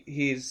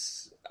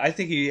 I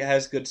think he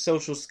has good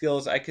social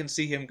skills. I can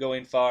see him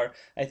going far.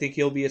 I think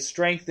he'll be a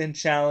strength in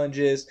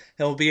challenges.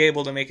 He'll be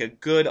able to make a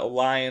good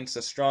alliance,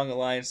 a strong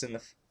alliance in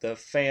the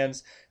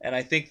fans, and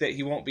I think that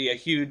he won't be a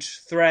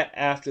huge threat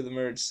after the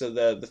merge, so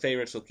the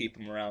favorites will keep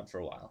him around for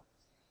a while.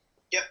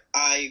 Yep,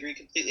 I agree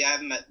completely. I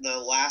have him at the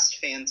last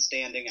fan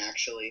standing,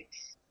 actually.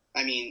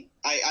 I mean,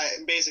 I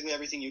basically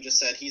everything you just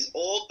said. He's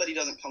old, but he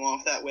doesn't come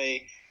off that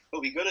way. He'll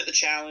be good at the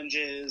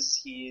challenges.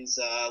 He's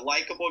a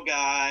likable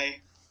guy,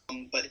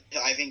 but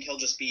I think he'll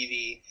just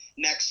be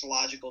the next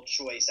logical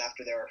choice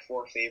after there are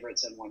 4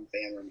 favorites and 1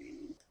 fan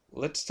remaining.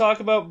 Let's talk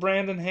about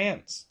Brandon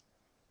Hantz.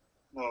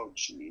 Oh,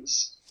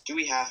 jeez. Do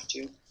we have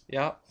to?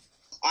 Yeah.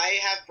 I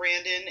have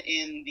Brandon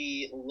in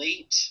the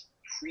late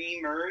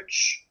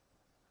pre-merge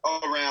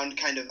around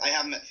I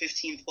have him at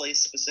 15th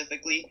place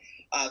specifically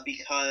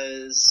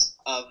because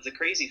of the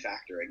crazy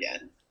factor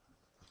again.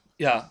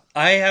 Yeah,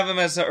 I have him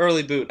as an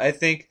early boot. I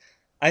think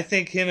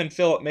him and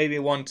Philip maybe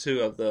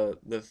 1-2 of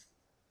the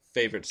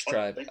favorites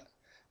tribe.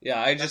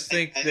 Yeah, I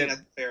think that's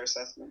a fair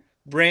assessment.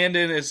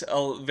 Brandon is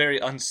a very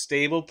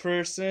unstable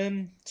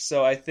person,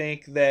 so I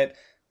think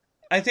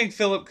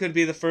Philip could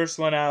be the first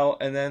one out,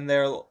 and then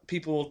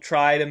people will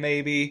try to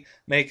maybe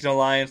make an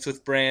alliance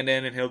with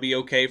Brandon, and he'll be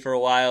okay for a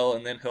while,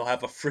 and then he'll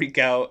have a freak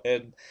out,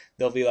 and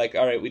they'll be like,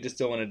 all right, we just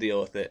don't want to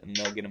deal with it, and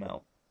they'll get him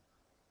out.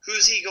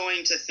 Who's he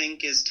going to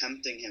think is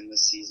tempting him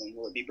this season?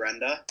 Will it be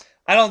Brenda?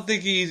 I don't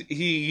think he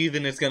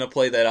even is going to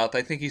play that up.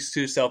 I think he's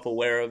too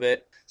self-aware of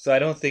it, so I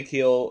don't think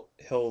he'll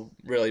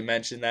really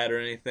mention that or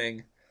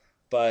anything,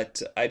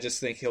 but I just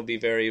think he'll be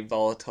very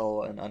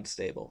volatile and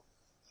unstable.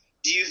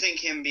 Do you think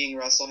him being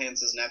Russell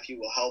Hantz's nephew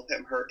will help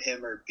him, hurt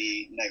him, or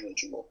be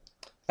negligible?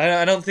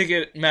 I don't think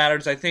it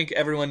matters. I think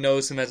everyone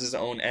knows him as his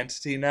own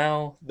entity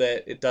now,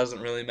 that it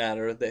doesn't really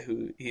matter that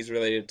who he's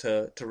related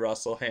to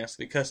Russell Hantz,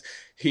 because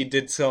he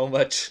did so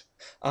much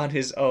on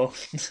his own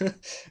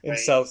in right.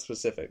 South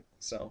Pacific.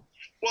 So.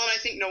 Well, and I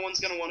think no one's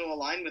going to want to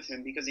align with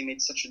him because he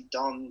made such a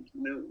dumb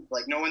move.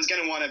 Like, no one's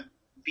going to want to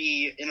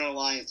be in an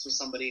alliance with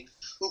somebody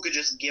who could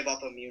just give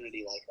up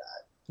immunity like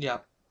that. Yeah.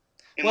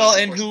 Well,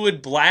 and who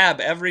would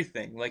blab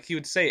everything. Like, he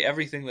would say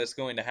everything that's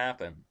going to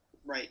happen.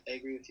 Right, I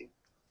agree with you.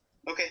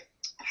 Okay,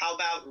 how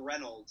about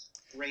Reynald?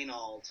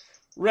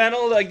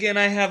 Reynald, again,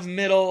 I have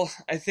middle.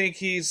 I think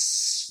he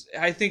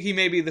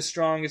may be the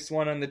strongest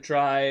one on the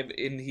tribe,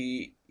 and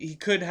he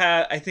could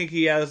have, I think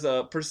he has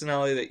a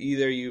personality that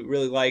either you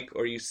really like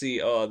or you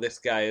see, oh, this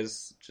guy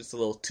is just a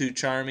little too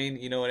charming,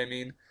 you know what I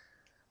mean?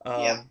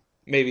 Yeah.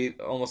 Maybe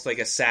almost like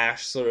a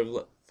Sash sort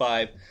of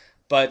vibe.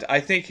 But I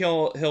think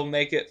he'll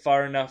make it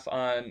far enough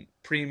on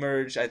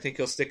pre-merge. I think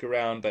he'll stick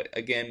around. But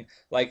again,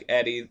 like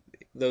Eddie,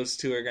 those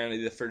 2 are going to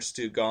be the first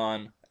 2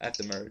 gone at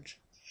the merge.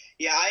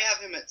 Yeah, I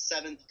have him at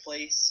 7th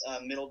place,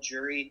 middle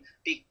jury,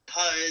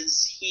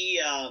 because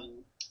he,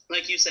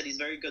 like you said, he's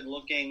very good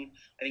looking.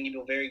 I think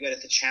he'll be very good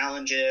at the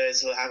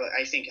challenges.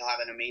 I think he'll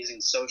have an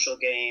amazing social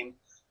game.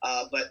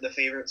 But the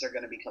favorites are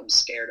going to become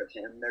scared of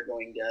him. They're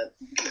going to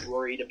be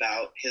worried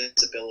about his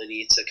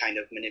ability to kind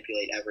of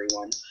manipulate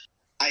everyone.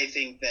 I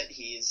think that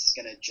he's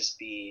going to just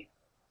be...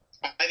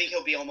 I think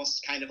he'll be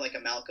almost kind of like a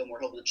Malcolm,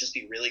 where he'll just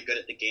be really good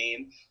at the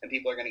game, and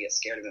people are going to get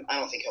scared of him. I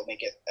don't think he'll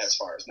make it as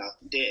far as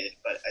Malcolm did,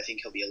 but I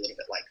think he'll be a little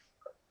bit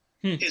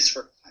like his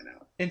first time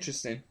out.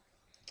 Interesting.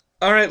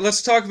 All right,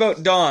 let's talk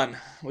about Dawn.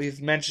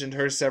 We've mentioned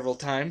her several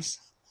times.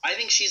 I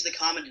think she's the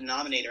common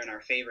denominator in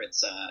our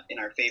favorites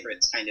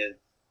kind of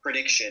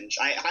prediction.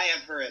 I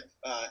have her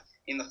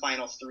in the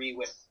final three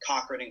with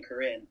Cochran and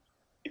Corinne,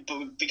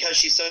 because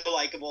she's so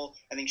likable.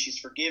 I think she's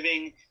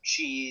forgiving.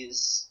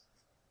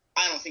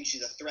 I don't think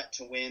she's a threat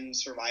to win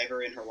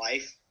Survivor in her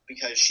life,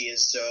 because she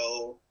is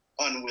so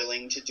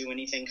unwilling to do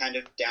anything kind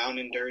of down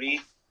and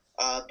dirty.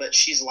 But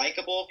she's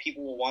likable.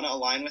 People will want to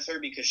align with her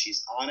because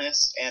she's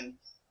honest, and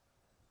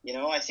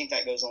I think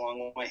that goes a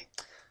long way.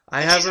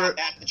 She's not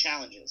bad at the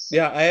challenges.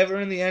 Yeah, I have her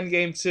in the end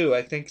game too.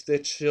 I think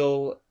that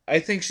I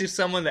think she's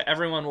someone that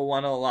everyone will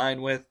want to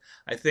align with.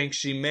 I think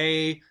she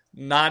may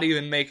not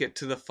even make it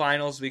to the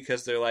finals,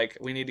 because they're like,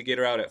 we need to get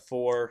her out at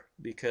 4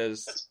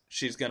 because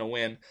she's going to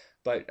win.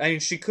 But, I mean,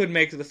 she could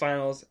make it to the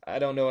finals. I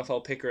don't know if I'll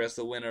pick her as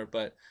the winner,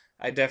 but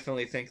I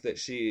definitely think that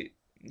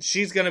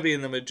she's going to be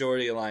in the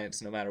majority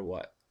alliance no matter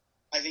what.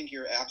 I think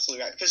you're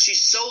absolutely right, because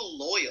she's so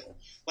loyal.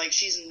 Like,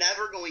 she's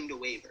never going to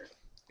waver.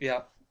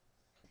 Yeah.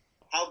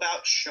 How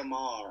about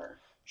Shamar?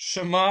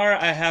 Shamar,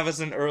 I have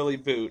as an early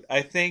boot.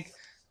 I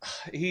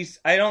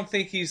don't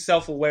think he's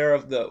self-aware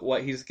of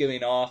what he's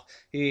giving off.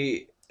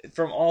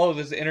 From all of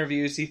his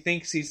interviews, he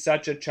thinks he's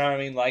such a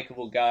charming,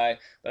 likable guy,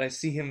 but I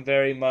see him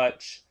very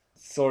much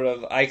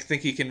I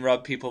think he can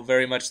rub people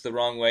very much the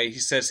wrong way. He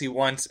says he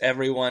wants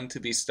everyone to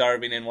be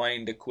starving and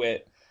wanting to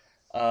quit.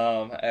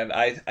 And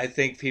I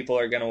think people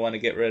are going to want to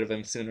get rid of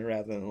him sooner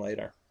rather than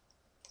later.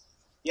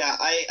 Yeah,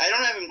 I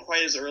don't have him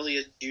quite as early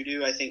as you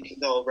do. I think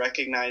they'll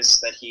recognize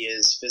that he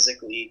is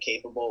physically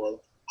capable of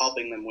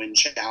helping them win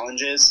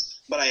challenges.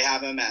 But I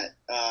have him at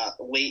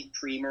late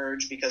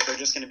pre-merge, because they're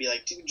just going to be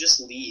like, dude, just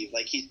leave.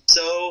 Like,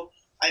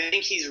 I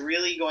think he's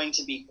really going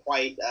to be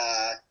quite...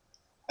 I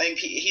think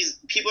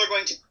people are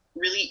going to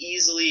really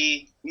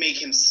easily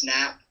make him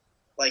snap.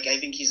 Like, I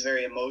think he's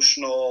very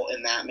emotional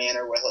in that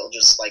manner, where he'll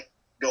just, like,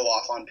 go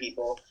off on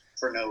people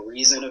for no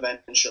reason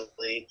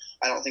eventually.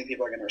 I don't think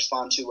people are going to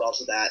respond too well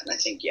to that, and I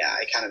think,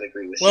 I kind of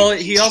agree with you. Well,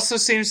 he also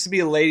seems to be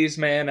a ladies'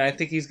 man. I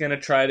think he's going to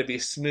try to be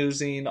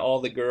smoozing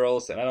all the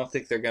girls, and I don't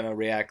think they're going to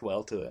react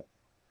well to it.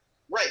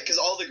 Right, because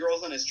all the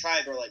girls on his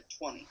tribe are, like,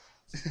 20.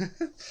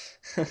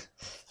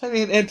 I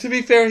mean, and to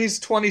be fair,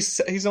 he's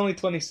only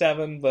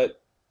 27,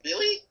 but...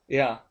 Really?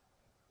 Yeah.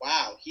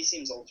 Wow, he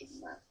seems older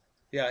than that.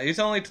 Yeah, he's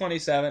only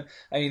 27.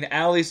 I mean,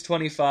 Allie's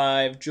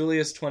 25,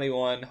 Julia's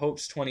 21,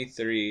 Hope's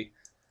 23,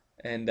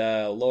 and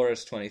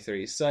Laura's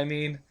 23. So, I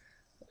mean,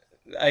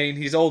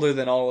 he's older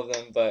than all of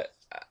them, but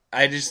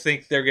I just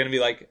think they're going to be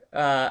like,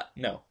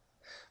 no.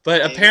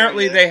 But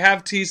apparently they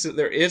have teased that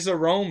there is a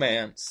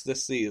romance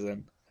this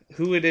season.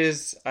 Who it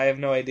is, I have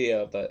no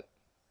idea, but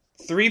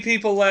 3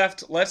 people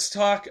left. Let's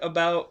talk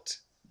about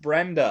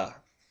Brenda.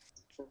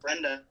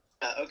 Brenda.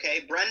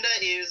 Okay, Brenda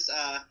is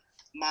I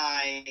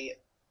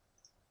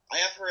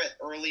have her at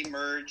early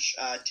merge,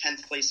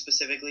 10th place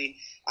specifically.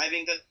 I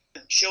think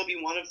that she'll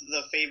be one of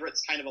the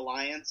favorites kind of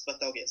alliance, but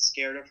they'll get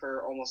scared of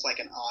her almost like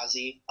an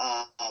Aussie,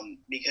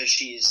 because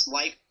she's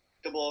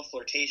likable,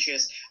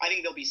 flirtatious. I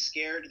think they'll be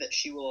scared that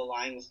she will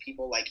align with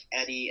people like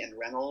Eddie and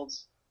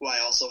Reynolds, who I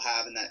also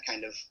have in that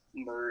kind of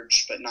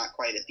merge, but not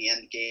quite at the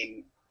end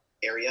game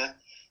area,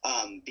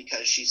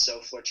 because she's so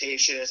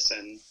flirtatious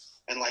and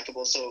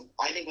likable. So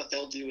I think what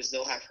they'll do is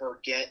they'll have her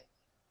get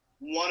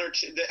 1 or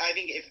 2. I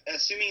think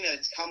assuming that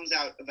it comes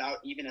out about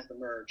even at the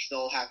merge,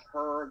 they'll have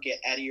her get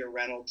Eddie or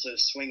Reynolds to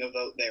swing a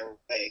vote their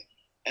way,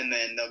 and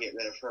then they'll get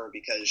rid of her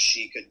because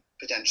she could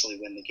potentially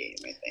win the game,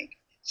 I think.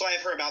 So I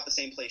have her about the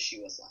same place she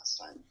was last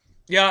time.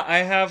 Yeah, I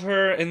have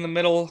her in the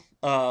middle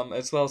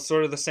as well,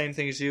 sort of the same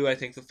thing as you. I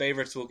think the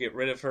favorites will get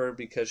rid of her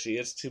because she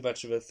is too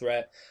much of a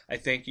threat. I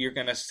think you're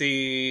going to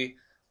see...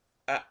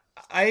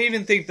 I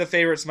even think the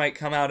favorites might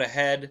come out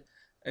ahead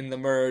in the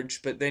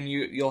merge, but then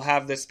you'll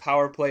have this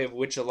power play of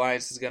which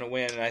alliance is going to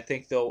win, and I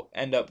think they'll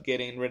end up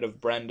getting rid of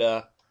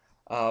Brenda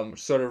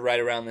sort of right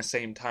around the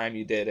same time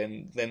you did,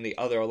 and then the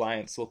other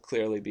alliance will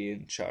clearly be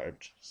in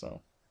charge.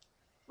 So,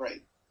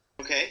 right.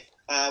 Okay.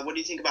 What do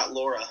you think about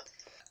Laura?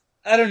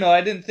 I don't know.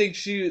 I didn't think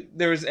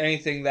there was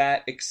anything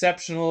that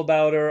exceptional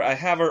about her. I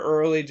have her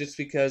early just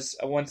because,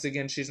 once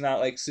again, she's not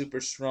like super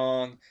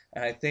strong,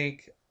 and I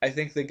think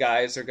the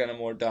guys are going to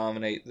more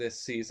dominate this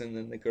season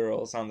than the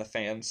girls on the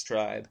fans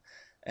tribe.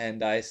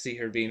 And I see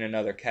her being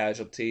another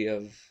casualty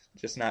of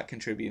just not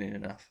contributing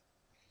enough.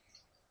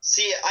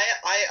 See,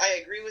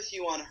 I agree with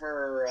you on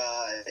her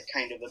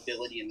kind of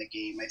ability in the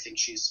game. I think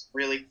she's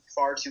really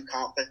far too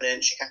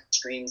confident. She kind of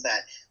screams that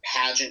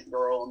pageant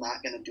girl,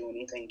 not going to do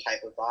anything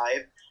type of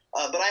vibe.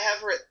 But I have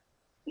her at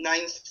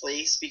 9th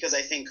place because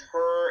I think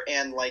her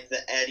and like the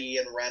Eddie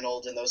and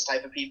Reynolds and those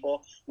type of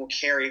people will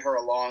carry her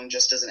along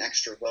just as an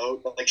extra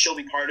vote. But like she'll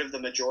be part of the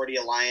majority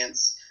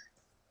alliance.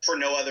 for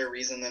no other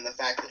reason than the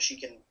fact that she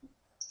can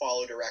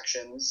follow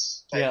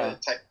directions type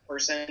of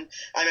person.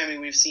 I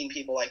mean, we've seen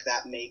people like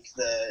that make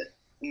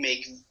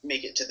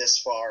it to this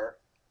far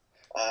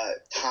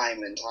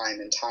time and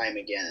time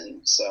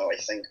again. So I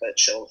think that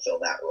she'll fill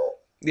that role.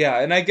 Yeah,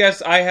 and I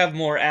guess I have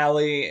more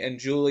Allie and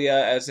Julia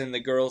as in the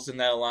girls in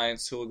that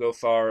alliance who will go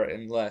far,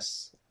 and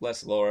less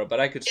Laura, but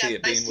I could see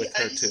it being with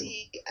her too. I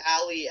see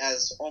Allie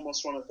as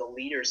almost one of the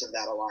leaders of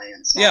that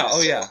alliance. Yeah,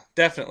 oh yeah,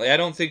 definitely. I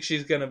don't think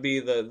she's going to be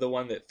the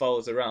one that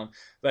follows around,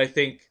 but I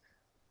think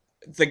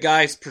the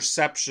guys'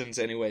 perceptions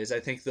anyways,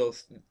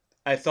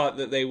 I thought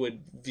that they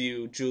would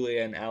view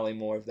Julia and Allie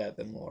more of that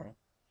than Laura.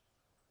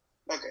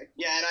 Okay,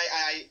 yeah, and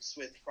I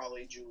switched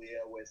probably Julia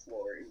with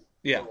Laura.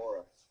 Yeah.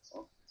 Laura,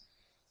 so,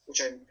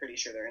 which I'm pretty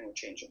sure they're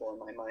interchangeable in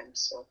my mind,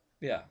 so.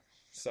 Yeah.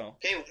 So.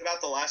 Okay, what about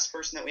the last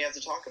person that we have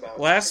to talk about?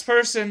 Last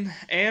person,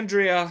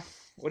 Andrea.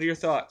 What are your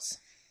thoughts?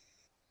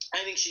 I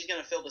think she's going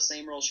to fill the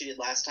same role she did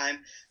last time,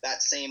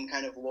 that same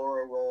kind of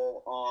Laura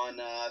role on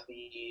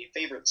the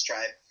Favorites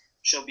Tribe.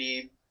 She'll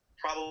be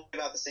probably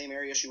about the same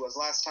area she was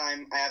last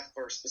time. I have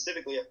her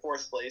specifically at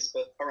 4th place,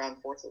 but around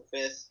 4th or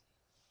 5th.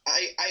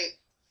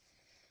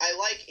 I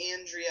like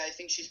Andrea. I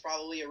think she's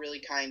probably a really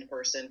kind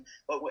person,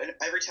 but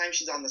every time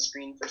she's on the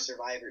screen for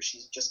Survivor, she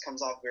just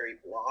comes off very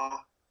blah.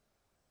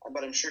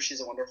 But I'm sure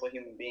she's a wonderful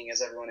human being,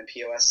 as everyone in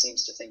POS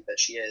seems to think that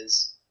she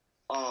is.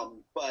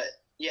 But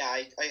yeah,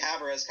 I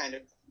have her as kind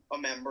of a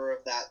member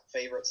of that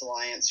Favorites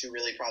Alliance who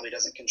really probably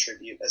doesn't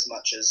contribute as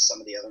much as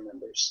some of the other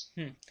members.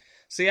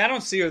 See, I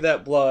don't see her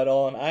that blah at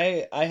all, and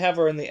I have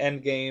her in the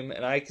end game,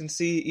 and I can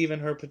see even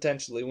her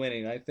potentially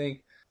winning. I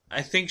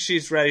think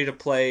she's ready to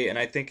play, and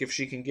I think if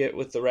she can get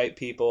with the right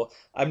people,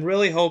 I'm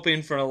really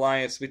hoping for an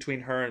alliance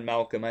between her and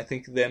Malcolm. I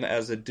think them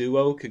as a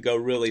duo could go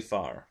really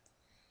far.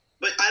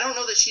 But I don't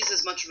know that she's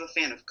as much of a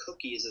fan of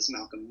cookies as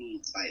Malcolm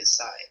needs by his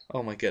side.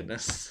 Oh my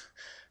goodness.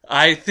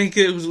 I think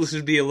it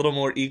would be a little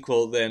more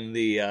equal than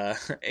the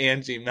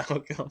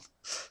Angie-Malcolm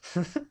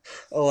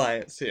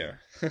alliance here.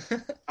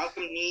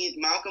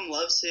 Malcolm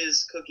loves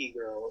his cookie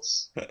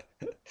girls.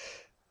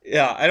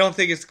 Yeah, I don't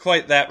think it's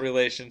quite that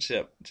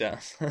relationship,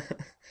 Jeff.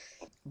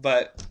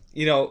 But,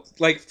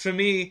 like, for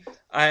me,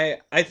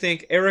 I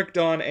think Eric,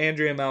 Dawn,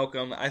 Andrea,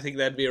 Malcolm, I think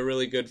that'd be a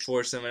really good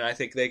foursome, and I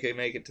think they could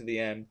make it to the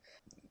end.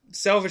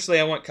 Selfishly,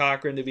 I want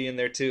Cochran to be in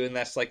there too, and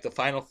that's like the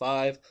final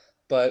 5,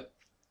 but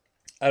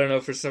I don't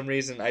know, for some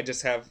reason, I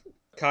just have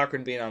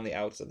Cochran being on the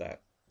outs of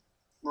that.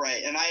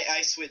 Right, and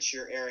I switch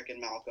your Eric and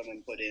Malcolm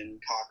and put in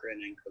Cochran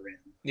and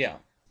Corinne. Yeah.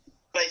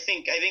 But I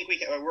think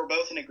we're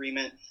both in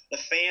agreement. The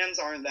fans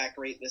aren't that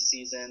great this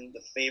season.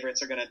 The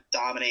favorites are going to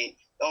dominate.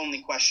 The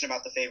only question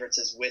about the favorites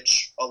is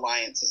which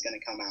alliance is going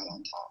to come out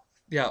on top.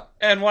 Yeah,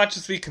 and watch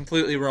us be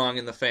completely wrong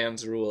and the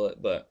fans rule it,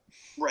 but...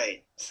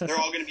 Right. They're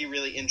all going to be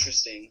really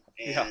interesting,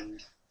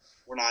 and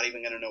we're not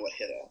even going to know what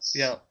hit us.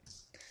 Yeah.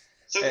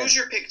 So who's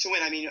your pick to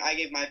win? I mean, I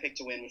gave my pick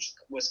to win, which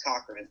was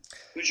Cochran.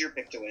 Who's your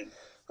pick to win?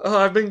 Oh,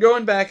 I've been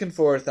going back and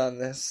forth on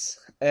this,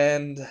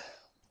 and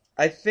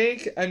I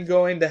think I'm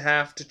going to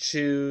have to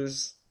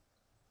choose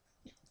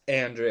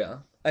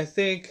Andrea.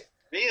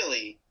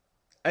 Really?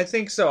 I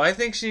think so. I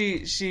think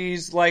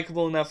she's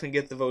likable enough and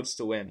get the votes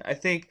to win. I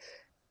think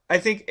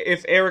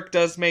if Eric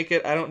does make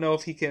it, I don't know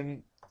if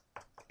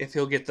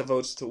he'll get the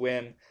votes to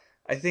win.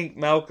 I think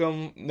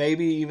Malcolm,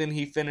 maybe even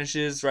he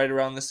finishes right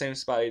around the same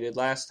spot he did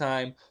last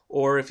time,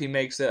 or if he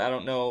makes it, I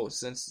don't know,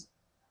 since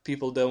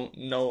people don't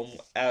know him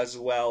as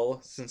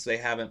well, since they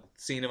haven't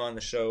seen him on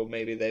the show,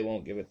 maybe they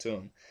won't give it to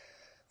him.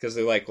 Because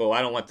they're like, well,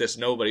 I don't want this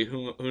nobody.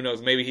 Who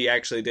knows? Maybe he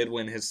actually did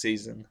win his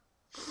season.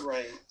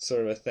 Right.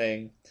 Sort of a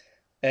thing.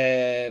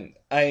 And,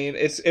 I mean,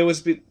 it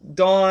was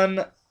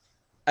Dawn...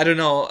 I don't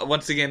know,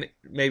 once again,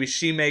 maybe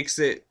she makes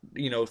it,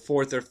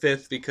 4th or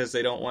 5th because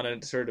they don't want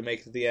her to make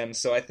it to the end.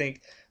 So I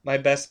think my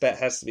best bet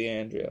has to be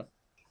Andrea.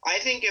 I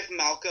think if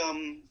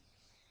Malcolm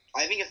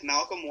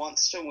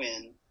wants to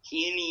win,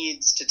 he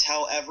needs to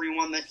tell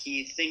everyone that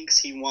he thinks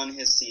he won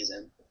his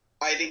season.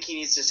 I think he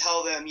needs to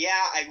tell them,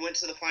 yeah, I went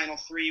to the final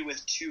 3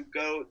 with 2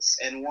 goats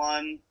and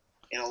won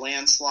in a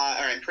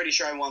landslide, or I'm pretty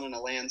sure I won in a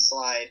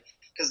landslide.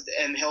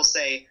 And he'll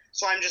say,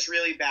 so I'm just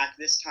really back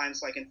this time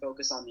so I can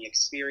focus on the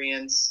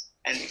experience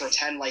and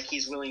pretend like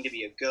he's willing to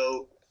be a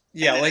goat.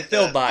 Yeah, like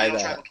they'll buy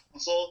that. Tribal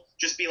Council,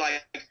 just be like,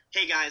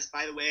 hey guys,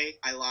 by the way,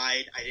 I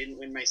lied. I didn't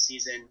win my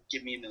season.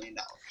 Give me $1 million.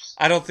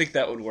 I don't think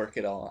that would work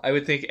at all. I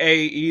would think,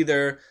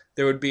 either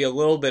there would be a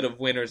little bit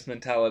of winner's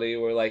mentality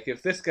where, like,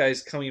 if this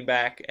guy's coming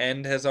back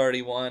and has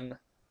already won,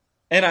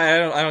 and I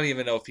don't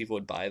even know if people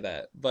would buy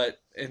that. But,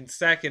 and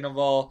second of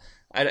all,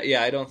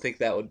 I don't think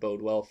that would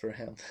bode well for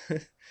him.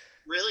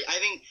 Really? I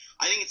think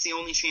it's the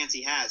only chance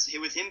he has.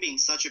 With him being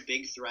such a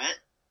big threat.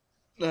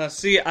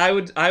 See, I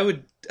would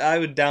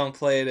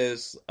downplay it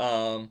as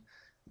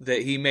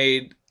that he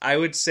made. I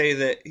would say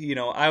that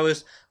I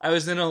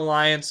was in an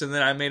alliance and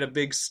then I made a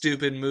big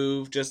stupid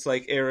move, just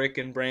like Eric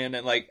and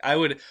Brandon. Like I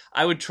would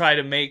try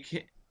to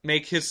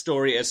make his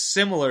story as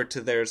similar to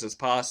theirs as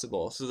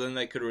possible, so then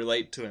they could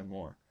relate to him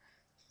more.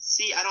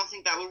 See, I don't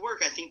think that would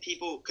work. I think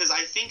people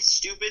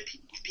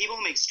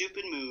make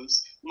stupid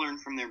moves. learn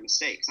from their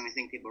mistakes, and I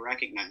think people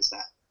recognize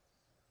that.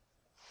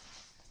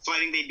 So I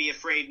think they'd be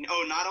afraid.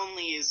 Oh, not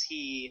only is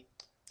he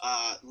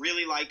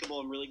really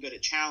likable and really good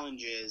at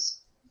challenges,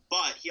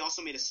 but he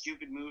also made a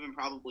stupid move and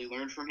probably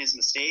learned from his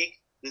mistake.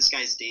 This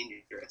guy's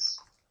dangerous.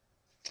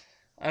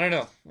 I don't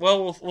know.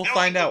 Well, we'll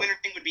find out. The winner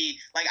thing would be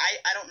like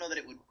I don't know that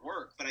it would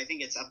work, but I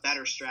think it's a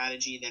better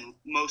strategy than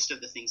most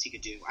of the things he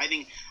could do. I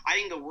think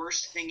the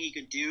worst thing he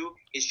could do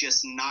is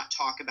just not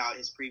talk about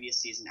his previous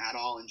season at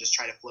all and just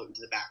try to float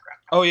into the background.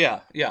 Oh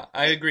yeah,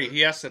 I agree. He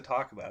has to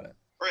talk about it,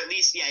 or at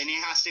least and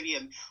he has to be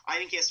I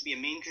think he has to be a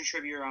main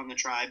contributor on the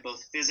tribe,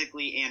 both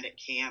physically and at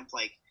camp.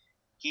 Like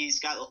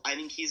I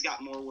think he's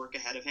got more work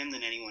ahead of him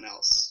than anyone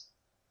else.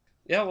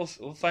 Yeah,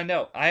 we'll find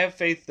out. I have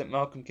faith that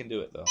Malcolm can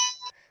do it though.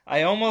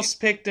 I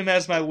almost picked him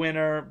as my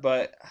winner,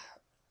 but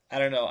I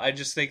don't know. I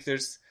just think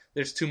there's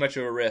too much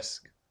of a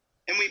risk.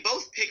 And we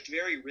both picked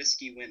very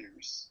risky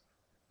winners.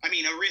 I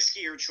mean, a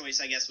riskier choice,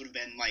 I guess, would have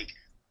been like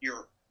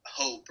your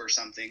Hope or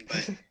something.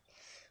 But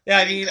yeah,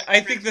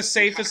 I think the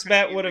safest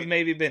bet would have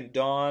maybe been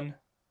Dawn,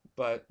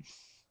 but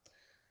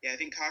yeah, I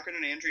think Cochran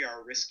and Andrea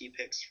are risky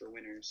picks for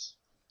winners.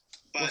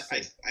 But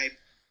I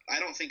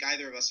don't think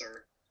either of us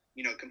are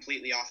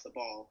completely off the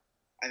ball.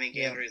 I think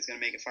Andrea's going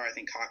to make it far. I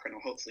think Cochran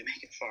will hopefully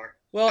make it far.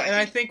 Well,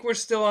 I think we're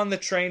still on the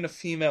train of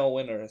female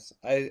winners.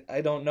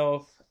 I don't know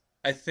if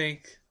I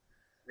think.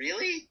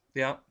 Really?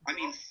 Yeah. I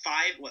mean,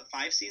 5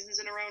 seasons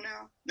in a row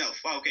now? No,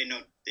 okay, no,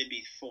 it'd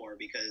be 4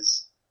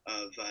 because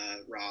of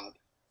Rob.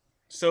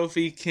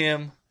 Sophie,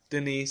 Kim,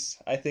 Denise.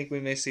 I think we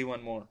may see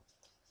one more.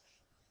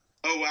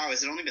 Oh, wow,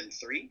 has it only been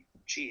 3?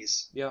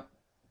 Jeez. Yeah.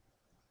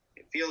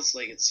 It feels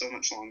like it's so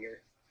much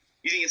longer.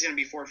 You think it's going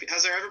to be 4?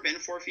 Has there ever been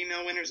 4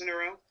 female winners in a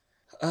row?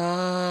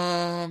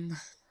 I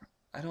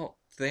don't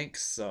think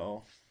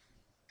so.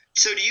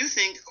 So do you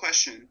think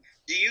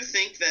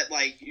that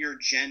like your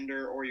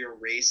gender or your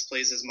race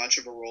plays as much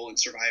of a role in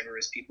Survivor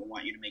as people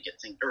want you to make it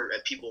think, or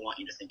people want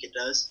you to think it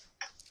does?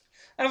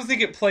 I don't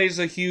think it plays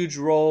a huge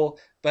role,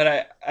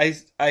 but I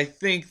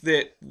think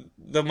that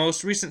the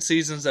most recent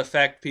seasons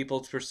affect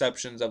people's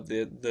perceptions of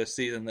the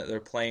season that they're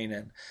playing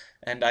in.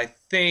 And I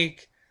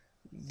think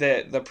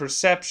that the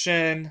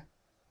perception,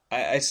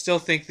 I still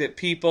think that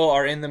people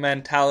are in the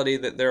mentality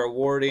that they're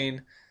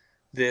awarding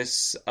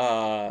this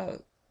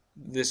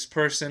this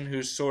person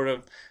who's sort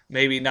of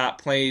maybe not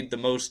played the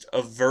most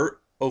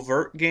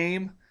overt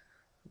game,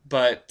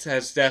 but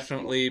has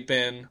definitely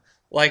been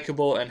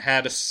likable and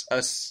had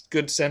a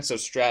good sense of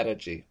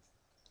strategy.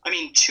 I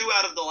mean, 2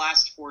 out of the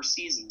last 4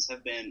 seasons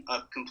have been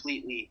a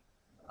completely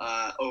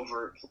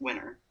overt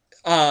winner.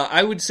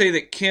 I would say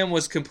that Kim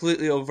was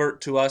completely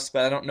overt to us,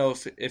 but I don't know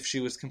if she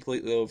was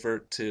completely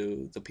overt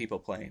to the people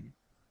playing.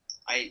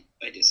 I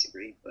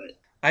disagree, but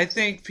I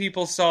think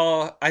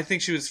I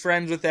think she was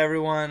friends with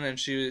everyone and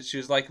she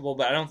was likable,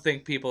 but I don't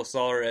think people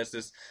saw her as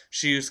this,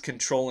 she was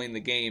controlling the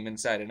game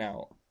inside and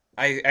out.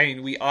 I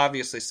mean, we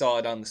obviously saw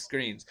it on the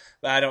screens,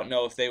 but I don't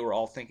know if they were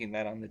all thinking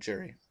that on the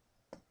jury.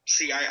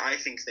 See, I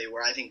think they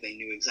were. I think they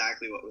knew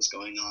exactly what was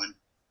going on,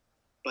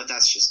 but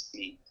that's just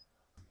me.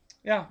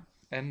 Yeah.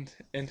 And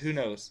who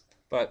knows?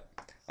 But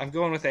I'm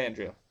going with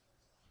Andrea.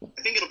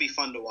 I think it'll be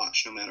fun to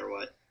watch no matter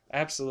what.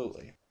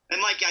 Absolutely.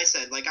 And like I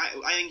said,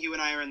 I think you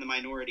and I are in the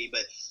minority,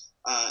 but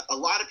a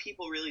lot of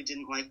people really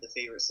didn't like the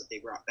favorites that they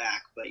brought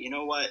back. But you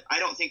know what? I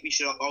don't think we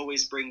should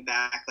always bring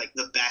back like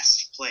the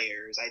best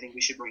players. I think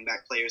we should bring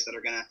back players that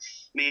are going to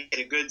make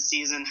it a good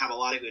season, have a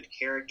lot of good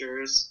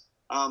characters.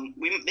 They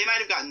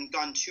might have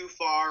gone too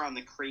far on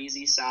the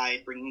crazy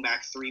side, bringing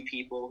back 3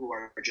 people who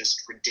are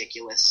just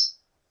ridiculous.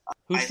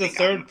 Who's the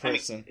third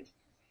person?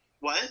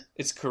 What?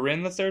 Is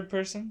Corinne the third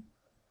person?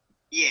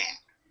 Yeah.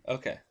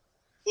 Okay.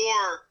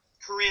 Or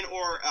Corinne,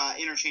 or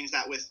interchange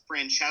that with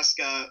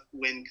Francesca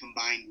when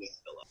combined with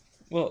Philip.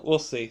 Well, we'll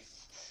see.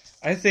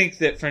 I think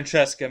that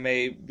Francesca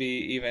may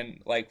be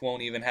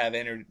won't even have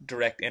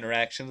direct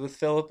interactions with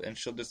Philip, and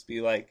she'll just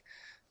be like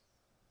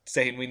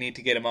saying we need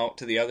to get him out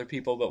to the other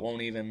people, but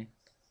won't even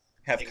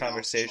have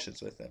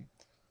conversations with him.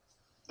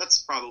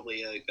 That's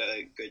probably a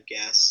good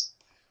guess.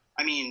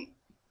 I mean,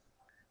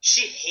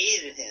 she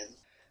hated him.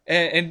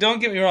 And don't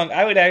get me wrong,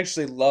 I would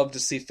actually love to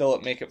see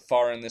Philip make it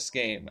far in this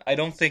game. I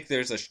don't think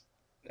it's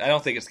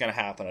going to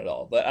happen at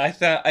all. But I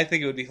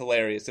think it would be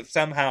hilarious if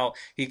somehow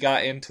he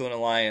got into an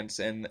alliance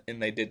and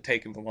they did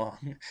take him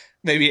along,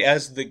 maybe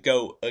as the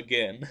GOAT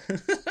again.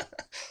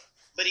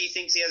 But he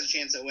thinks he has a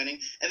chance at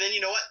winning, and then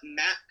you know what?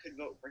 Matt could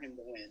vote for him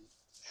to win.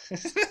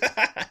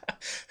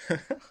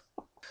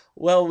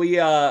 Well, we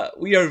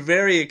are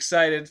very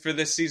excited for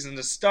this season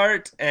to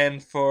start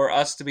and for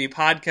us to be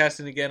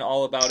podcasting again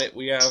all about it.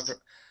 We have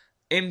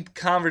in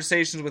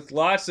conversations with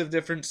lots of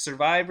different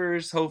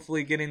survivors,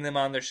 hopefully getting them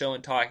on their show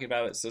and talking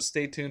about it. So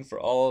stay tuned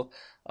for all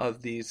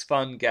of these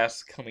fun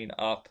guests coming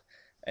up.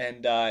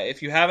 And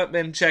if you haven't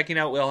been checking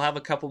out, we'll have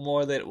a couple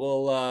more that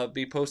we'll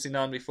be posting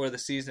on before the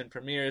season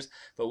premieres.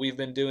 But we've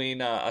been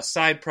doing a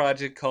side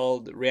project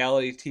called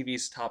Reality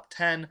TV's Top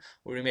 10,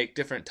 where we make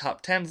different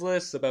Top 10s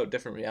lists about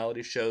different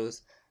reality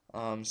shows.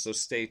 So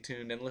stay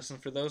tuned and listen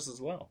for those as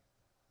well.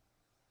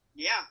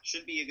 Yeah,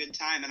 should be a good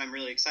time, and I'm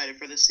really excited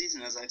for this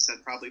season, as I've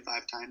said probably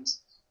 5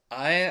 times.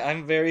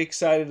 I'm very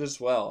excited as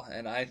well,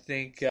 and I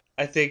think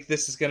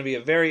this is going to be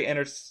a very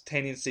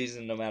entertaining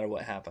season no matter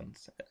what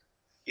happens.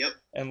 Yep.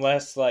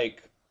 Unless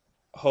like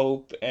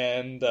Hope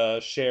and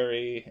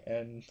Sherry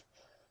and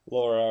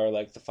Laura are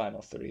like the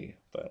final three,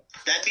 but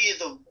That'd be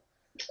the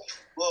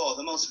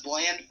most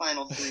bland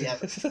final three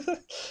ever.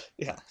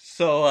 yeah.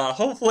 So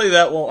hopefully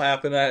that won't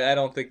happen. I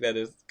don't think that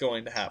is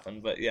going to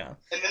happen, but yeah.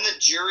 And then the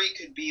jury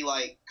could be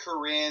like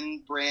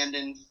Corinne,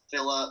 Brandon,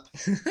 Philip,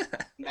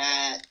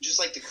 Matt, just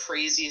like the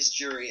craziest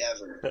jury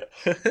ever.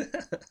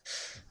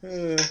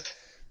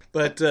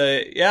 But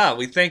yeah,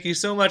 we thank you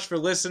so much for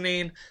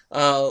listening.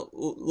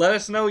 Let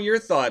us know your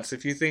thoughts.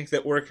 If you think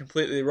that we're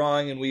completely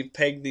wrong and we've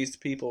pegged these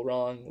people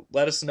wrong,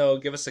 let us know.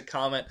 Give us a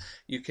comment.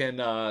 You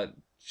can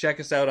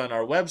check us out on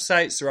our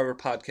website,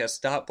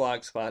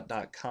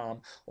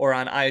 survivorpodcast.blogspot.com, or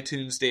on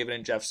iTunes, David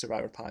and Jeff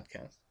Survivor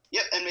Podcast.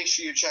 Yep, and make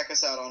sure you check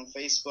us out on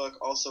Facebook,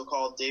 also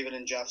called David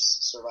and Jeff's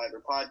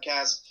Survivor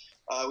Podcast.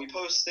 We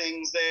post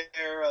things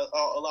there.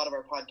 A lot of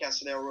our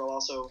podcasts are there. We'll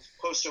also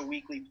post a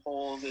weekly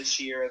poll this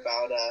year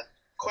about a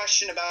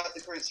question about the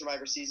current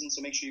Survivor season,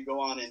 so make sure you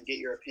go on and get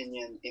your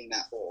opinion in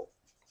that poll.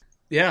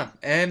 Yeah,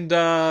 and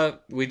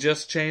we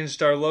just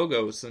changed our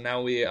logo, so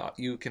now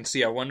you can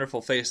see our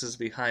wonderful faces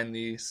behind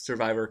the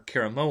Survivor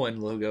Karamoan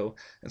logo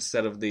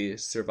instead of the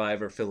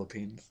Survivor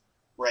Philippines.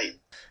 Right.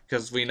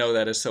 Because we know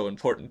that is so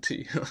important to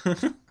you.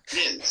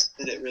 It is.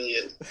 It really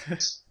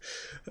is.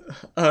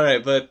 All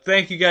right, but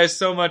thank you guys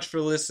so much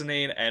for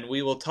listening, and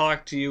we will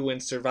talk to you when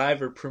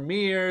Survivor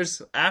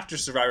premieres, after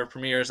Survivor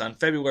premieres on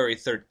February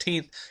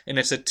 13th, and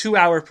it's a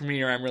 2-hour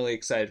premiere. I'm really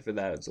excited for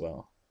that as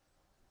well.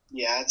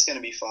 Yeah, it's going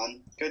to be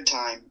fun. Good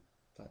time.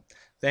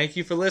 Thank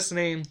you for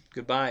listening.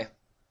 Goodbye.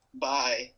 Bye.